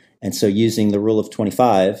 55. And so using the rule of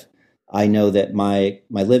 25, I know that my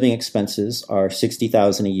living expenses are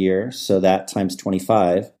 $60,000 a year. So that times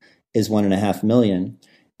 25 is $1.5 million.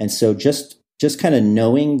 And so just kind of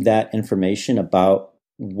knowing that information about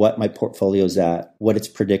what my portfolio is at, what it's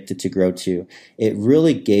predicted to grow to, it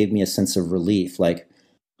really gave me a sense of relief. Like,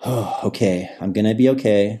 oh, okay, I'm going to be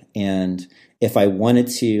okay. And if I wanted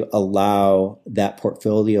to allow that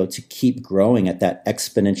portfolio to keep growing at that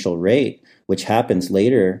exponential rate, which happens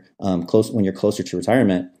later, when you're closer to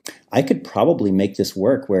retirement, I could probably make this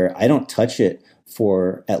work where I don't touch it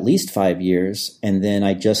for at least 5 years, and then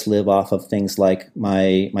I just live off of things like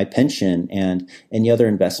my pension and any other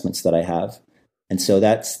investments that I have. And so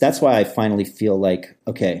that's why I finally feel like,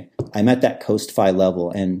 okay, I'm at that COST-FI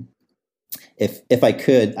level. And if I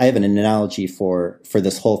could, I have an analogy for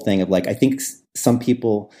this whole thing of like, I think some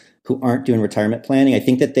people who aren't doing retirement planning, I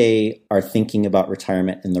think that they are thinking about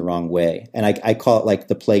retirement in the wrong way. And I call it like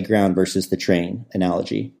the playground versus the train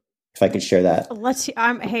analogy, if I could share that.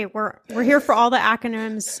 Hey, we're here for all the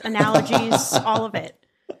acronyms, analogies, all of it.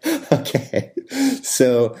 Okay.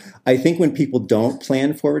 So I think when people don't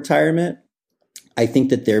plan for retirement, I think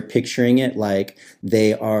that they're picturing it like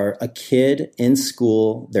they are a kid in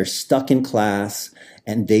school, they're stuck in class,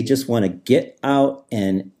 and they just want to get out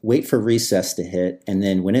and wait for recess to hit. And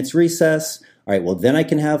then when it's recess, all right, well, then I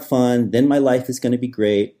can have fun. Then my life is going to be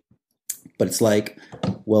great. But it's like,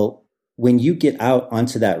 well, when you get out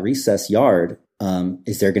onto that recess yard,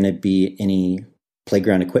 is there going to be any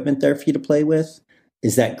playground equipment there for you to play with?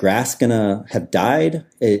 Is that grass going to have died?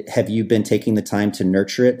 Have you been taking the time to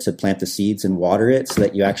nurture it, to plant the seeds and water it so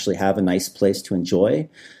that you actually have a nice place to enjoy?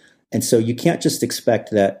 And so you can't just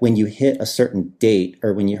expect that when you hit a certain date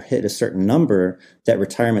or when you hit a certain number, that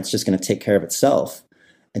retirement's just going to take care of itself.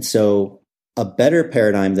 And so a better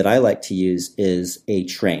paradigm that I like to use is a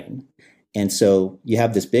train. And so you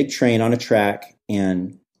have this big train on a track,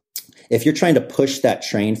 and if you're trying to push that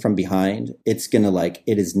train from behind, it's going to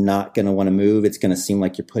it is not going to want to move. It's going to seem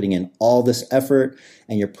like you're putting in all this effort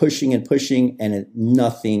and you're pushing and pushing and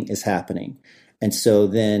nothing is happening. And so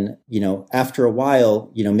then, after a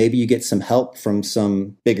while, maybe you get some help from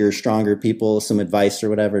some bigger, stronger people, some advice or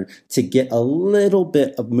whatever to get a little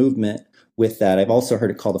bit of movement with that. I've also heard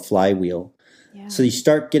it called a flywheel. Yeah. So you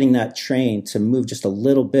start getting that train to move just a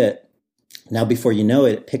little bit. Now, before you know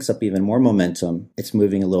it, it picks up even more momentum. It's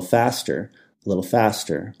moving a little faster, a little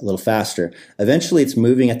faster, a little faster. Eventually, it's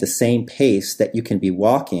moving at the same pace that you can be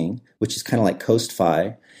walking, which is kind of like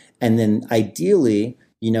coast-fi. And then ideally,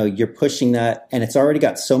 you're pushing that, and it's already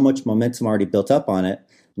got so much momentum already built up on it.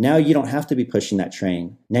 Now you don't have to be pushing that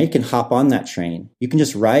train. Now you can hop on that train. You can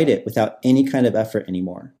just ride it without any kind of effort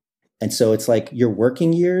anymore. And so it's like your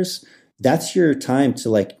working years, that's your time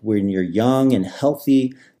to when you're young and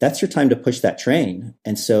healthy, that's your time to push that train.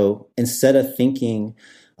 And so instead of thinking,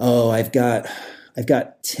 oh, I've got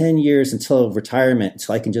 10 years until retirement,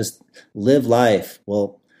 until I can just live life.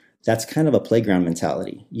 Well, that's kind of a playground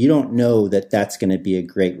mentality. You don't know that that's going to be a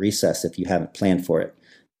great recess if you haven't planned for it.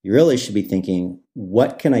 You really should be thinking,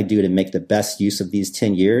 what can I do to make the best use of these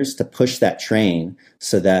 10 years to push that train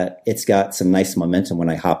so that it's got some nice momentum when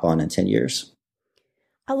I hop on in 10 years?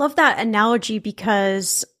 I love that analogy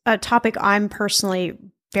because a topic I'm personally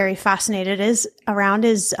very fascinated around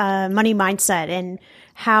is money mindset and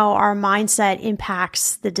how our mindset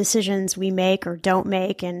impacts the decisions we make or don't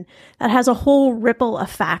make. And that has a whole ripple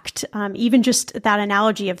effect. Even just that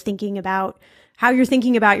analogy of thinking about how you're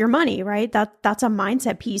thinking about your money, right? That's a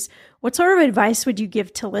mindset piece. What sort of advice would you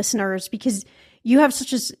give to listeners? Because you have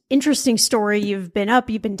such an interesting story. You've been up,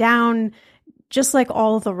 you've been down, just like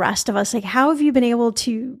all the rest of us. Like, how have you been able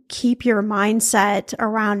to keep your mindset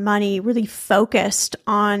around money really focused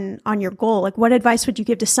on your goal? Like, what advice would you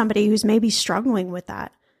give to somebody who's maybe struggling with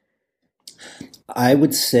that? I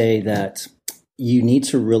would say that you need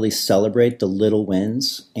to really celebrate the little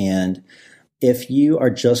wins. And if you are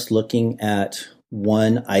just looking at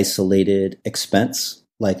one isolated expense,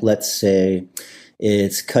 like let's say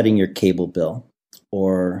it's cutting your cable bill,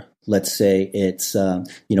 or let's say it's,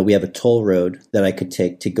 we have a toll road that I could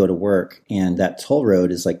take to go to work, and that toll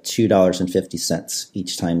road is like $2.50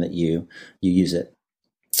 each time that you use it.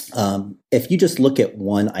 If you just look at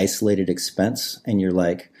one isolated expense and you're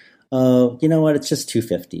like, oh, you know what, it's just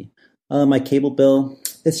 $2.50. My cable bill,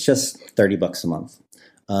 it's just $30 a month.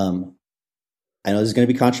 I know this is going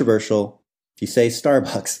to be controversial. If you say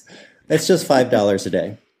Starbucks, it's just $5 a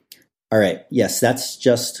day. All right. Yes, that's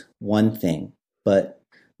just one thing. But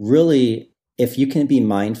really, if you can be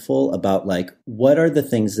mindful about what are the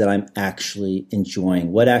things that I'm actually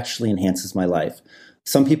enjoying, what actually enhances my life.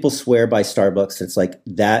 Some people swear by Starbucks. It's like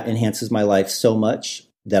that enhances my life so much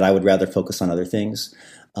that I would rather focus on other things.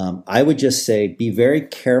 I would just say be very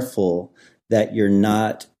careful that you're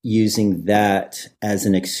not using that as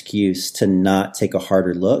an excuse to not take a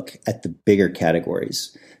harder look at the bigger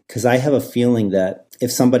categories. Because I have a feeling that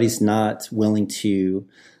if somebody's not willing to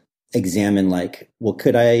examine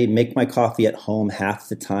could I make my coffee at home half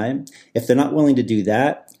the time? If they're not willing to do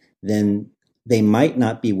that, then they might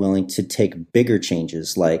not be willing to take bigger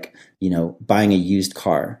changes buying a used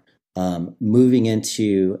car, moving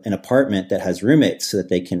into an apartment that has roommates so that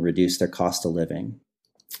they can reduce their cost of living.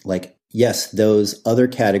 Yes, those other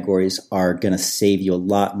categories are going to save you a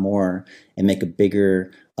lot more and make a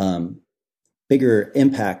bigger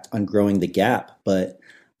impact on growing the gap. But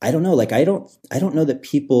I don't know, I don't know that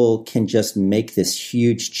people can just make this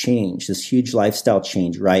huge change, this huge lifestyle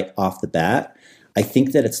change right off the bat. I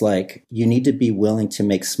think that it's you need to be willing to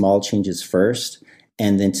make small changes first,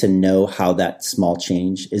 and then to know how that small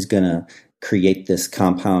change is going to create this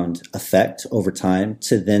compound effect over time,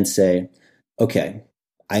 to then say, okay,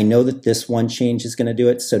 I know that this one change is going to do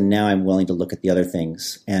it, so now I'm willing to look at the other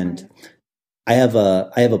things. And I have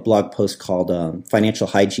a blog post called Financial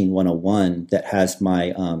Hygiene 101 that has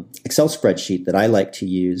my Excel spreadsheet that I like to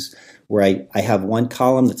use, where I have one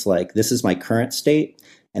column that's this is my current state,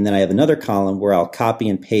 and then I have another column where I'll copy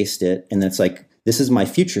and paste it, and then it's this is my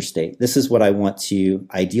future state. This is what I want to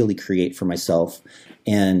ideally create for myself.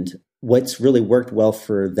 And what's really worked well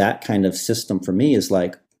for that kind of system for me is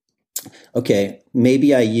like, okay,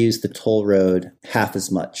 maybe I use the toll road half as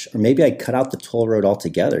much, or maybe I cut out the toll road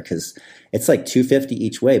altogether because it's like $2.50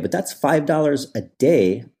 each way, but that's $5 a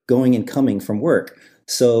day going and coming from work.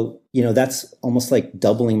 So, that's almost like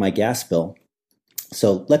doubling my gas bill.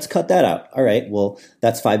 So let's cut that out. All right, well,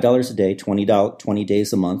 that's $5 a day, $20, 20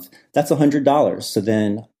 days a month. That's $100. So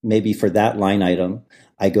then maybe for that line item,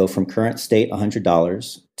 I go from current state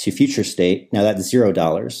 $100 to future state. Now that's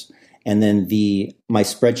 $0. And then my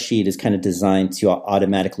spreadsheet is kind of designed to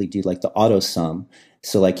automatically do like the auto sum.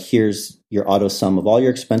 So like, here's your auto sum of all your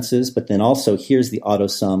expenses, but then also here's the auto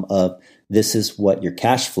sum of this is what your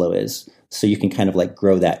cash flow is. So you can kind of like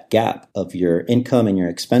grow that gap of your income and your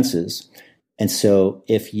expenses. And so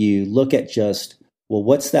if you look at just, well,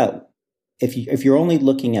 what's that? If you're only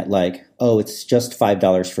looking at like, oh, it's just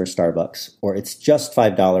 $5 for Starbucks, or it's just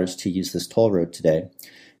 $5 to use this toll road today,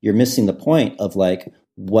 you're missing the point of like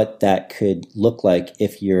what that could look like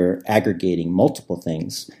if you're aggregating multiple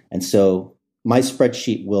things. And so my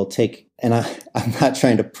spreadsheet will take, and I'm not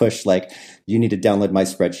trying to push like you need to download my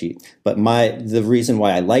spreadsheet, but the reason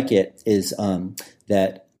why I like it is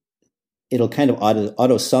that it'll kind of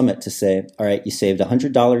auto sum it to say, all right, you saved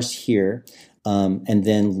 $100 here. And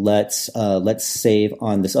then let's save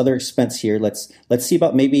on this other expense here. Let's see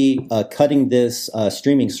about maybe cutting this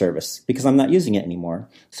streaming service because I'm not using it anymore.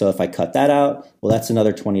 So if I cut that out, well, that's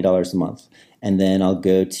another $20 a month. And then I'll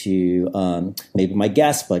go to maybe my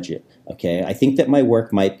gas budget. Okay, I think that my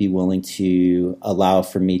work might be willing to allow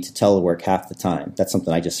for me to telework half the time. That's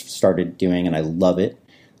something I just started doing and I love it.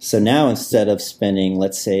 So now instead of spending,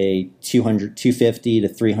 let's say, $250 to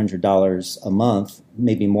 $300 a month,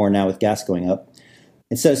 maybe more now with gas going up,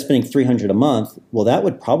 instead of spending $300 a month, well, that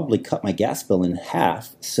would probably cut my gas bill in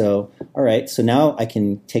half. So, all right, so now I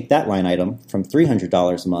can take that line item from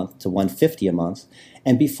 $300 a month to $150 a month.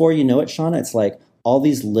 And before you know it, Shauna, it's like all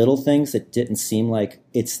these little things that didn't seem like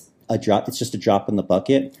it's just a drop in the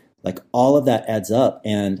bucket, like all of that adds up.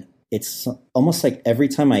 And it's almost like every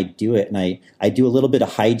time I do it, and I do a little bit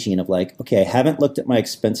of hygiene of like, okay, I haven't looked at my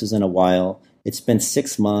expenses in a while. It's been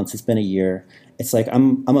 6 months. It's been a year. It's like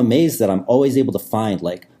I'm amazed that I'm always able to find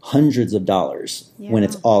like hundreds of dollars when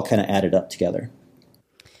it's all kind of added up together.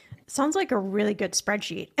 Sounds like a really good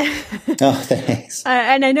spreadsheet. Oh, thanks.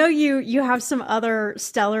 And I know you have some other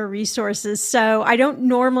stellar resources. So I don't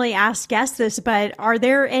normally ask guests this, but are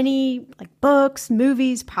there any like books,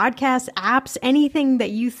 movies, podcasts, apps, anything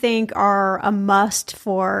that you think are a must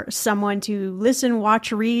for someone to listen,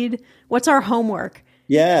 watch, read? What's our homework?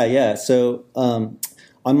 Yeah. So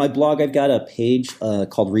on my blog, I've got a page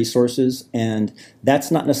called Resources, and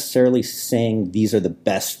that's not necessarily saying these are the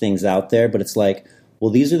best things out there, but it's like, well,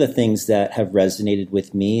 these are the things that have resonated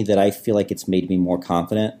with me that I feel like it's made me more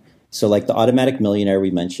confident. So like the Automatic Millionaire we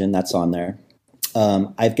mentioned, that's on there.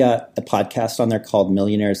 I've got a podcast on there called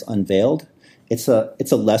Millionaires Unveiled. It's a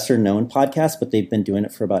lesser known podcast, but they've been doing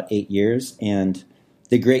it for about 8 years. And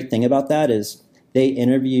the great thing about that is they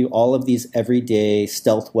interview all of these everyday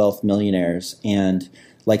stealth wealth millionaires. And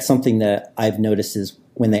like something that I've noticed is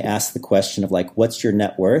when they ask the question of like, what's your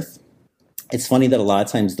net worth? It's funny that a lot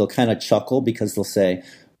of times they'll kind of chuckle because they'll say,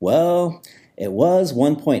 well, it was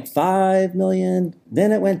 1.5 million,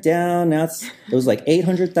 then it went down. It was like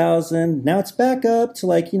 800,000. Now it's back up to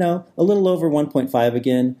like, a little over 1.5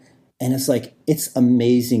 again. And it's like, it's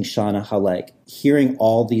amazing, Shauna, how like hearing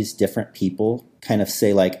all these different people kind of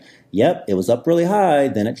say like, yep, it was up really high,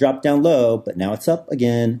 then it dropped down low, but now it's up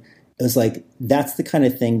again. It was like, that's the kind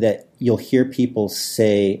of thing that you'll hear people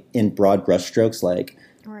say in broad brushstrokes, like,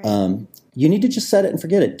 right. You need to just set it and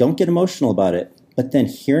forget it. Don't get emotional about it. But then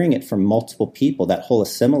hearing it from multiple people, that whole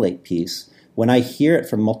assimilate piece, when I hear it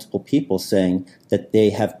from multiple people saying that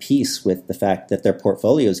they have peace with the fact that their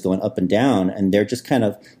portfolio is going up and down and they're just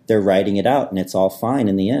they're writing it out and it's all fine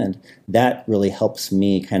in the end, that really helps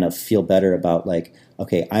me kind of feel better about like,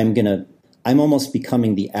 okay, I'm almost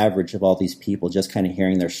becoming the average of all these people, just kind of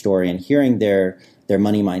hearing their story and hearing their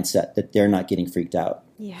money mindset, that they're not getting freaked out.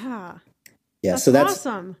 Yeah. Yeah. So that's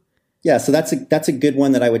awesome. Yeah, so that's a good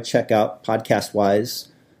one that I would check out podcast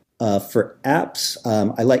wise. For apps,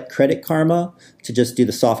 I like Credit Karma to just do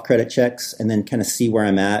the soft credit checks and then kind of see where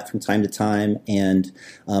I'm at from time to time. And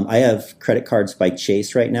I have credit cards by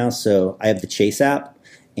Chase right now, so I have the Chase app.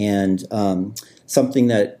 And something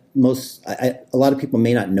that a lot of people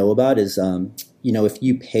may not know about is, if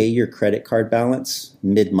you pay your credit card balance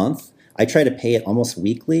mid-month, I try to pay it almost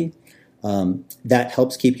weekly. That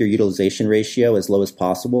helps keep your utilization ratio as low as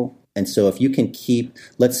possible. And so if you can keep,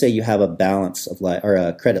 let's say you have a balance of like, or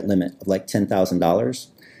a credit limit of like $10,000,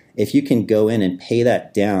 if you can go in and pay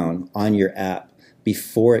that down on your app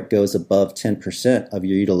before it goes above 10% of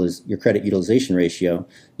your credit utilization ratio,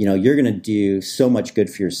 you're going to do so much good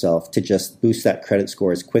for yourself to just boost that credit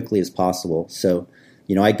score as quickly as possible. So,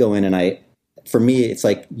 I go in and for me, it's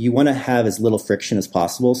like you want to have as little friction as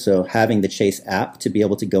possible. So having the Chase app to be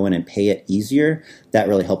able to go in and pay it easier, that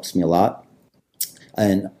really helps me a lot.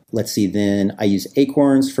 And let's see, then I use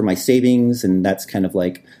Acorns for my savings, and that's kind of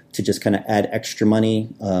like to just kind of add extra money.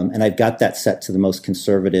 And I've got that set to the most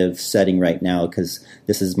conservative setting right now because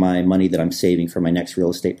this is my money that I'm saving for my next real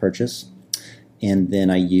estate purchase. And then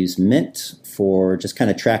I use Mint for just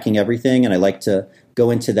kind of tracking everything. And I like to go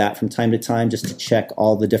into that from time to time just to check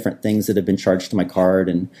all the different things that have been charged to my card.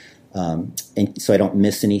 And so I don't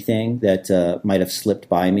miss anything that might have slipped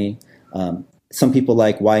by me. Some people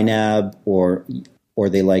like YNAB or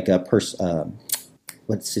they like personal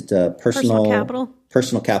capital.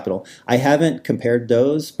 Personal capital. I haven't compared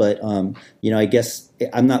those, but I guess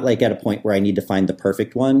I'm not like at a point where I need to find the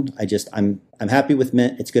perfect one. I'm happy with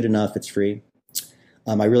Mint. It's good enough. It's free.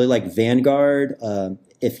 I really like Vanguard.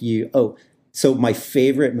 So my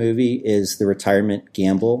favorite movie is The Retirement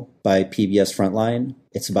Gamble by PBS Frontline.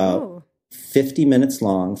 It's about 50 minutes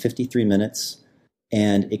long, 53 minutes,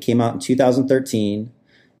 and it came out in 2013.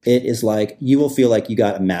 It is like, you will feel like you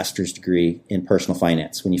got a master's degree in personal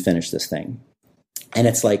finance when you finish this thing. And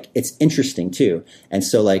it's like, it's interesting too. And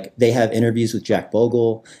so like they have interviews with Jack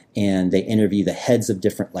Bogle and they interview the heads of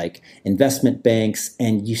different like investment banks.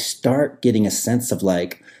 And you start getting a sense of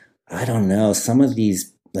like, I don't know, some of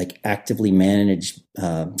these like actively managed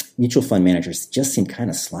mutual fund managers just seem kind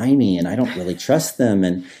of slimy and I don't really trust them.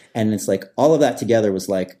 And it's like all of that together was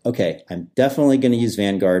like, okay, I'm definitely going to use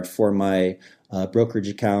Vanguard for my brokerage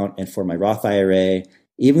account and for my Roth IRA.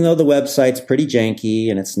 Even though the website's pretty janky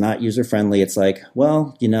and it's not user friendly, it's like,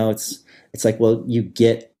 well, it's like, well, you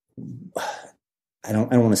get, I don't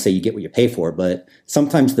want to say you get what you pay for, but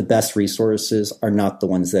sometimes the best resources are not the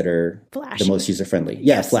ones that are flashy. The most user friendly.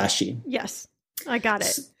 Yeah, yes. Flashy. Yes, I got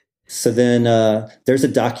it. So then there's a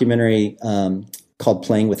documentary called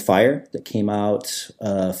Playing with Fire that came out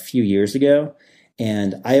a few years ago.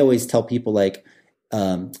 And I always tell people like,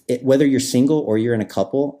 whether you're single or you're in a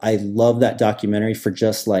couple, I love that documentary for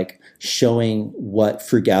just like showing what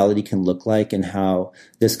frugality can look like and how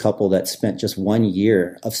this couple that spent just 1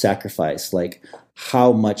 year of sacrifice, like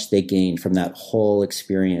how much they gained from that whole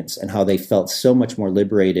experience and how they felt so much more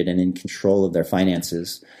liberated and in control of their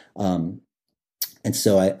finances. And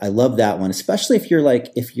so I love that one, especially if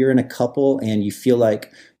you're in a couple and you feel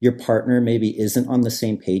like your partner maybe isn't on the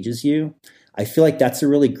same page as you. I feel like that's a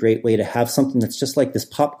really great way to have something that's just like this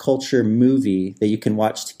pop culture movie that you can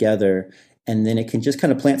watch together. And then it can just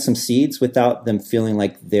kind of plant some seeds without them feeling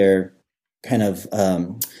like they're kind of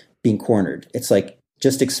being cornered. It's like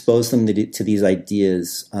just expose them to these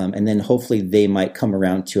ideas. And then hopefully they might come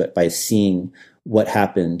around to it by seeing what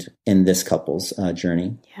happened in this couple's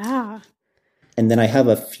journey. Yeah. And then I have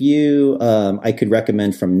a few I could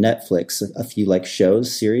recommend from Netflix, a few like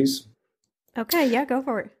shows, series. Okay. Yeah, go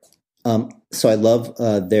for it. So I love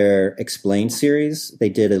their Explained series. They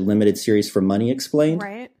did a limited series for Money Explained.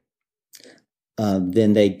 Right.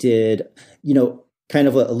 Then they did, kind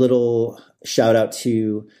of a little shout out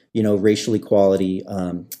to, racial equality.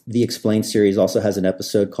 The Explained series also has an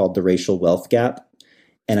episode called The Racial Wealth Gap.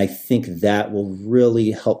 And I think that will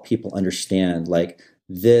really help people understand, like,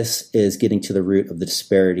 this is getting to the root of the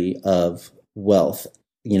disparity of wealth,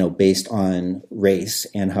 based on race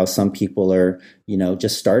and how some people are,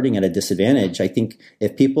 just starting at a disadvantage. I think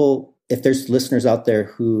if there's listeners out there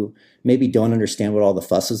who maybe don't understand what all the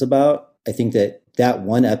fuss is about, I think that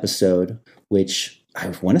one episode, which I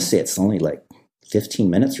want to say it's only like 15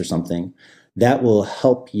 minutes or something, that will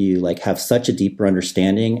help you like have such a deeper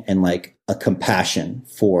understanding and like a compassion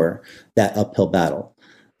for that uphill battle.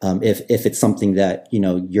 If it's something that,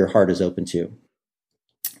 your heart is open to.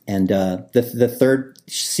 And the third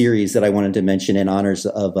series that I wanted to mention in honor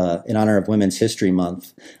of Women's History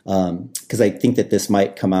Month, because I think that this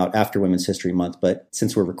might come out after Women's History Month, but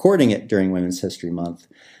since we're recording it during Women's History Month,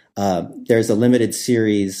 there's a limited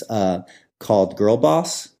series called Girl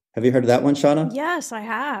Boss. Have you heard of that one, Shauna? Yes, I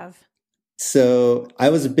have. So I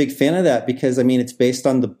was a big fan of that because, it's based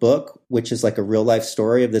on the book, which is like a real life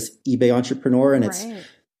story of this eBay entrepreneur, and it's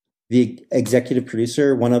the executive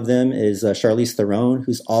producer. One of them is Charlize Theron,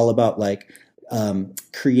 who's all about like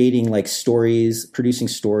creating like stories, producing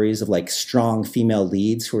stories of like strong female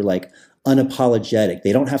leads who are like unapologetic.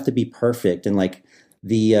 They don't have to be perfect. And like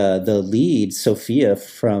the lead, Sophia,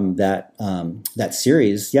 from that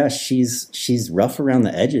series, yeah, she's rough around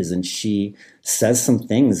the edges, and she says some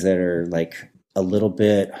things that are like a little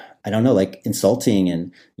bit, I don't know, like insulting,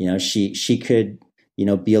 and she could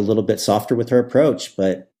be a little bit softer with her approach,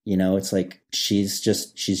 but it's like she's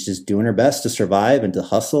just doing her best to survive and to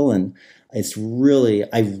hustle. And I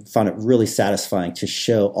found it really satisfying to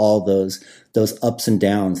show all those ups and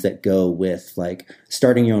downs that go with like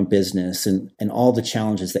starting your own business and all the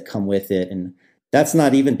challenges that come with it. And that's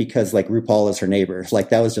not even because like RuPaul is her neighbor. Like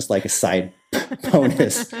that was just like a side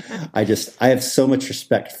bonus. I have so much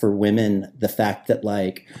respect for women. The fact that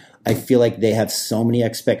like, I feel like they have so many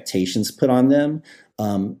expectations put on them,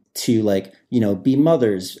 to like, be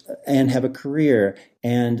mothers and have a career.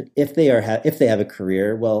 And if they have a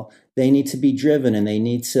career, well, they need to be driven and they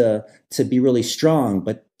need to be really strong,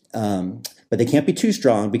 but they can't be too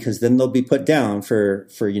strong because then they'll be put down for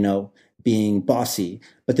being bossy.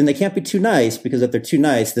 But then they can't be too nice because if they're too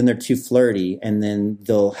nice, then they're too flirty, and then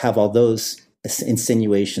they'll have all those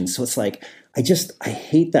insinuations. So it's like, I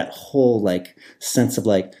hate that whole like sense of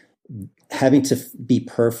like having to be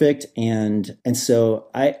perfect. And so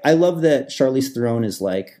I love that Charlize Theron is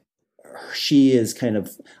like, she is kind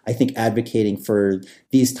of, I think, advocating for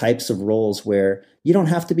these types of roles where you don't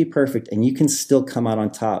have to be perfect and you can still come out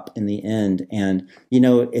on top in the end. And,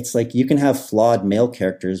 it's like you can have flawed male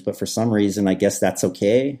characters, but for some reason, I guess that's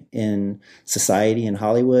okay in society in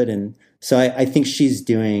Hollywood. And so I think she's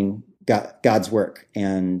doing God's work.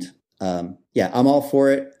 And I'm all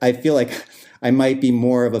for it. I feel like I might be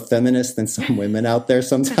more of a feminist than some women out there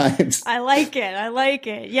sometimes. I like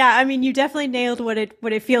it. Yeah, I mean, you definitely nailed what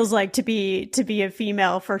it feels like to be a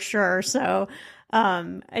female for sure. So,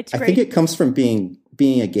 it's great. I think it comes from being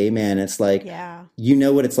a gay man. It's like, you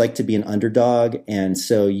know what it's like to be an underdog, and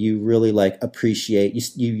so you really like appreciate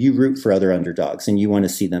you root for other underdogs, and you want to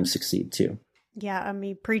see them succeed too. Yeah, I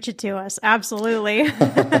mean, preach it to us. Absolutely.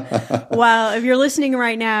 Well, if you're listening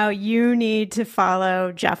right now, you need to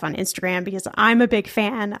follow Jeff on Instagram because I'm a big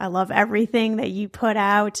fan. I love everything that you put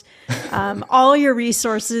out, all your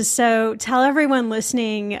resources. So tell everyone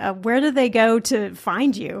listening, where do they go to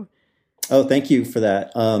find you? Oh, thank you for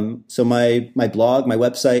that. So my blog, my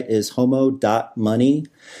website is homo.money,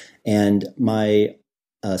 and my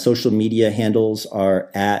social media handles are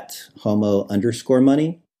at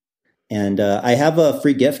 @homo_money. And I have a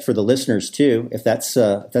free gift for the listeners too, if that's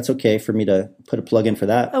okay for me to put a plug in for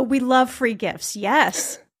that. Oh, we love free gifts.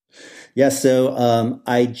 Yes. Yeah. So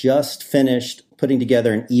I just finished putting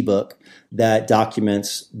together an ebook that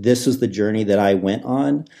documents this was the journey that I went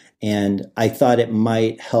on, and I thought it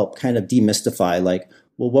might help kind of demystify, like,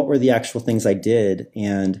 well, what were the actual things I did?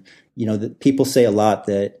 And people say a lot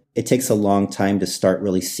that it takes a long time to start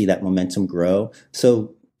really see that momentum grow.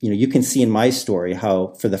 So you can see in my story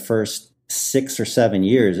how for the first 6 or 7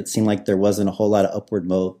 years, it seemed like there wasn't a whole lot of upward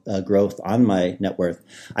growth on my net worth.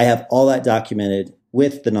 I have all that documented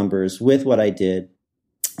with the numbers, with what I did.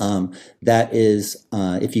 That is,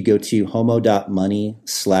 if you go to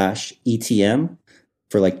homo.money/ETM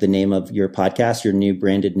for like the name of your podcast, your new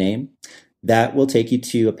branded name, that will take you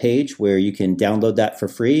to a page where you can download that for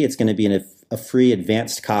free. It's going to be in a free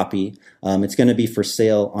advanced copy. It's going to be for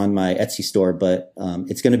sale on my Etsy store, but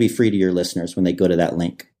it's going to be free to your listeners when they go to that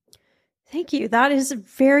link. Thank you. That is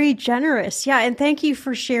very generous. Yeah. And thank you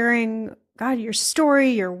for sharing, God, your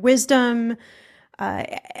story, your wisdom,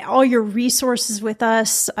 all your resources with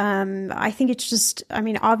us. I think it's just, I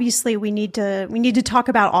mean, obviously we need to talk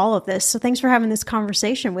about all of this. So thanks for having this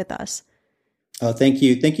conversation with us. Oh, thank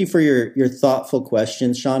you. Thank you for your thoughtful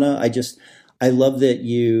questions, Shauna. I love that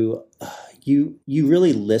you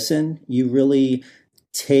really listen. You really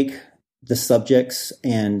take the subjects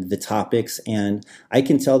and the topics, and I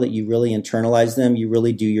can tell that you really internalize them. You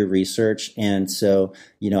really do your research. And so,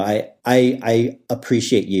 I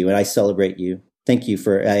appreciate you and I celebrate you. Thank you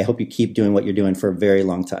I hope you keep doing what you're doing for a very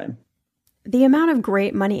long time. The amount of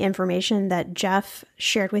great money information that Jeff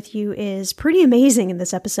shared with you is pretty amazing in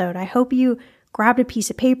this episode. I hope you grabbed a piece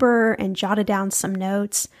of paper and jotted down some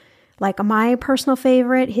notes. Like my personal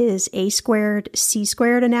favorite, his A²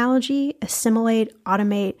 C² analogy: assimilate,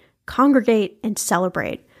 automate, congregate, and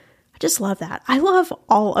celebrate. I just love that. I love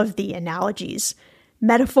all of the analogies,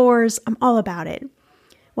 metaphors. I'm all about it.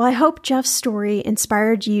 Well, I hope Jeff's story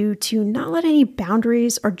inspired you to not let any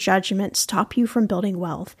boundaries or judgment stop you from building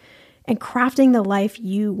wealth and crafting the life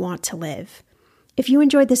you want to live. If you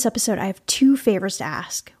enjoyed this episode, I have 2 favors to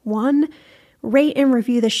ask. 1, rate and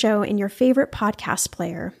review the show in your favorite podcast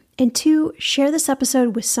player. And 2, share this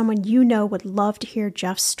episode with someone you know would love to hear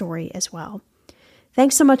Jeff's story as well.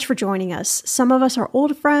 Thanks so much for joining us. Some of us are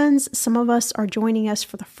old friends, some of us are joining us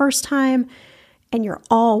for the first time, and you're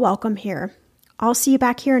all welcome here. I'll see you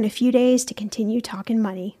back here in a few days to continue talking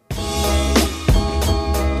money.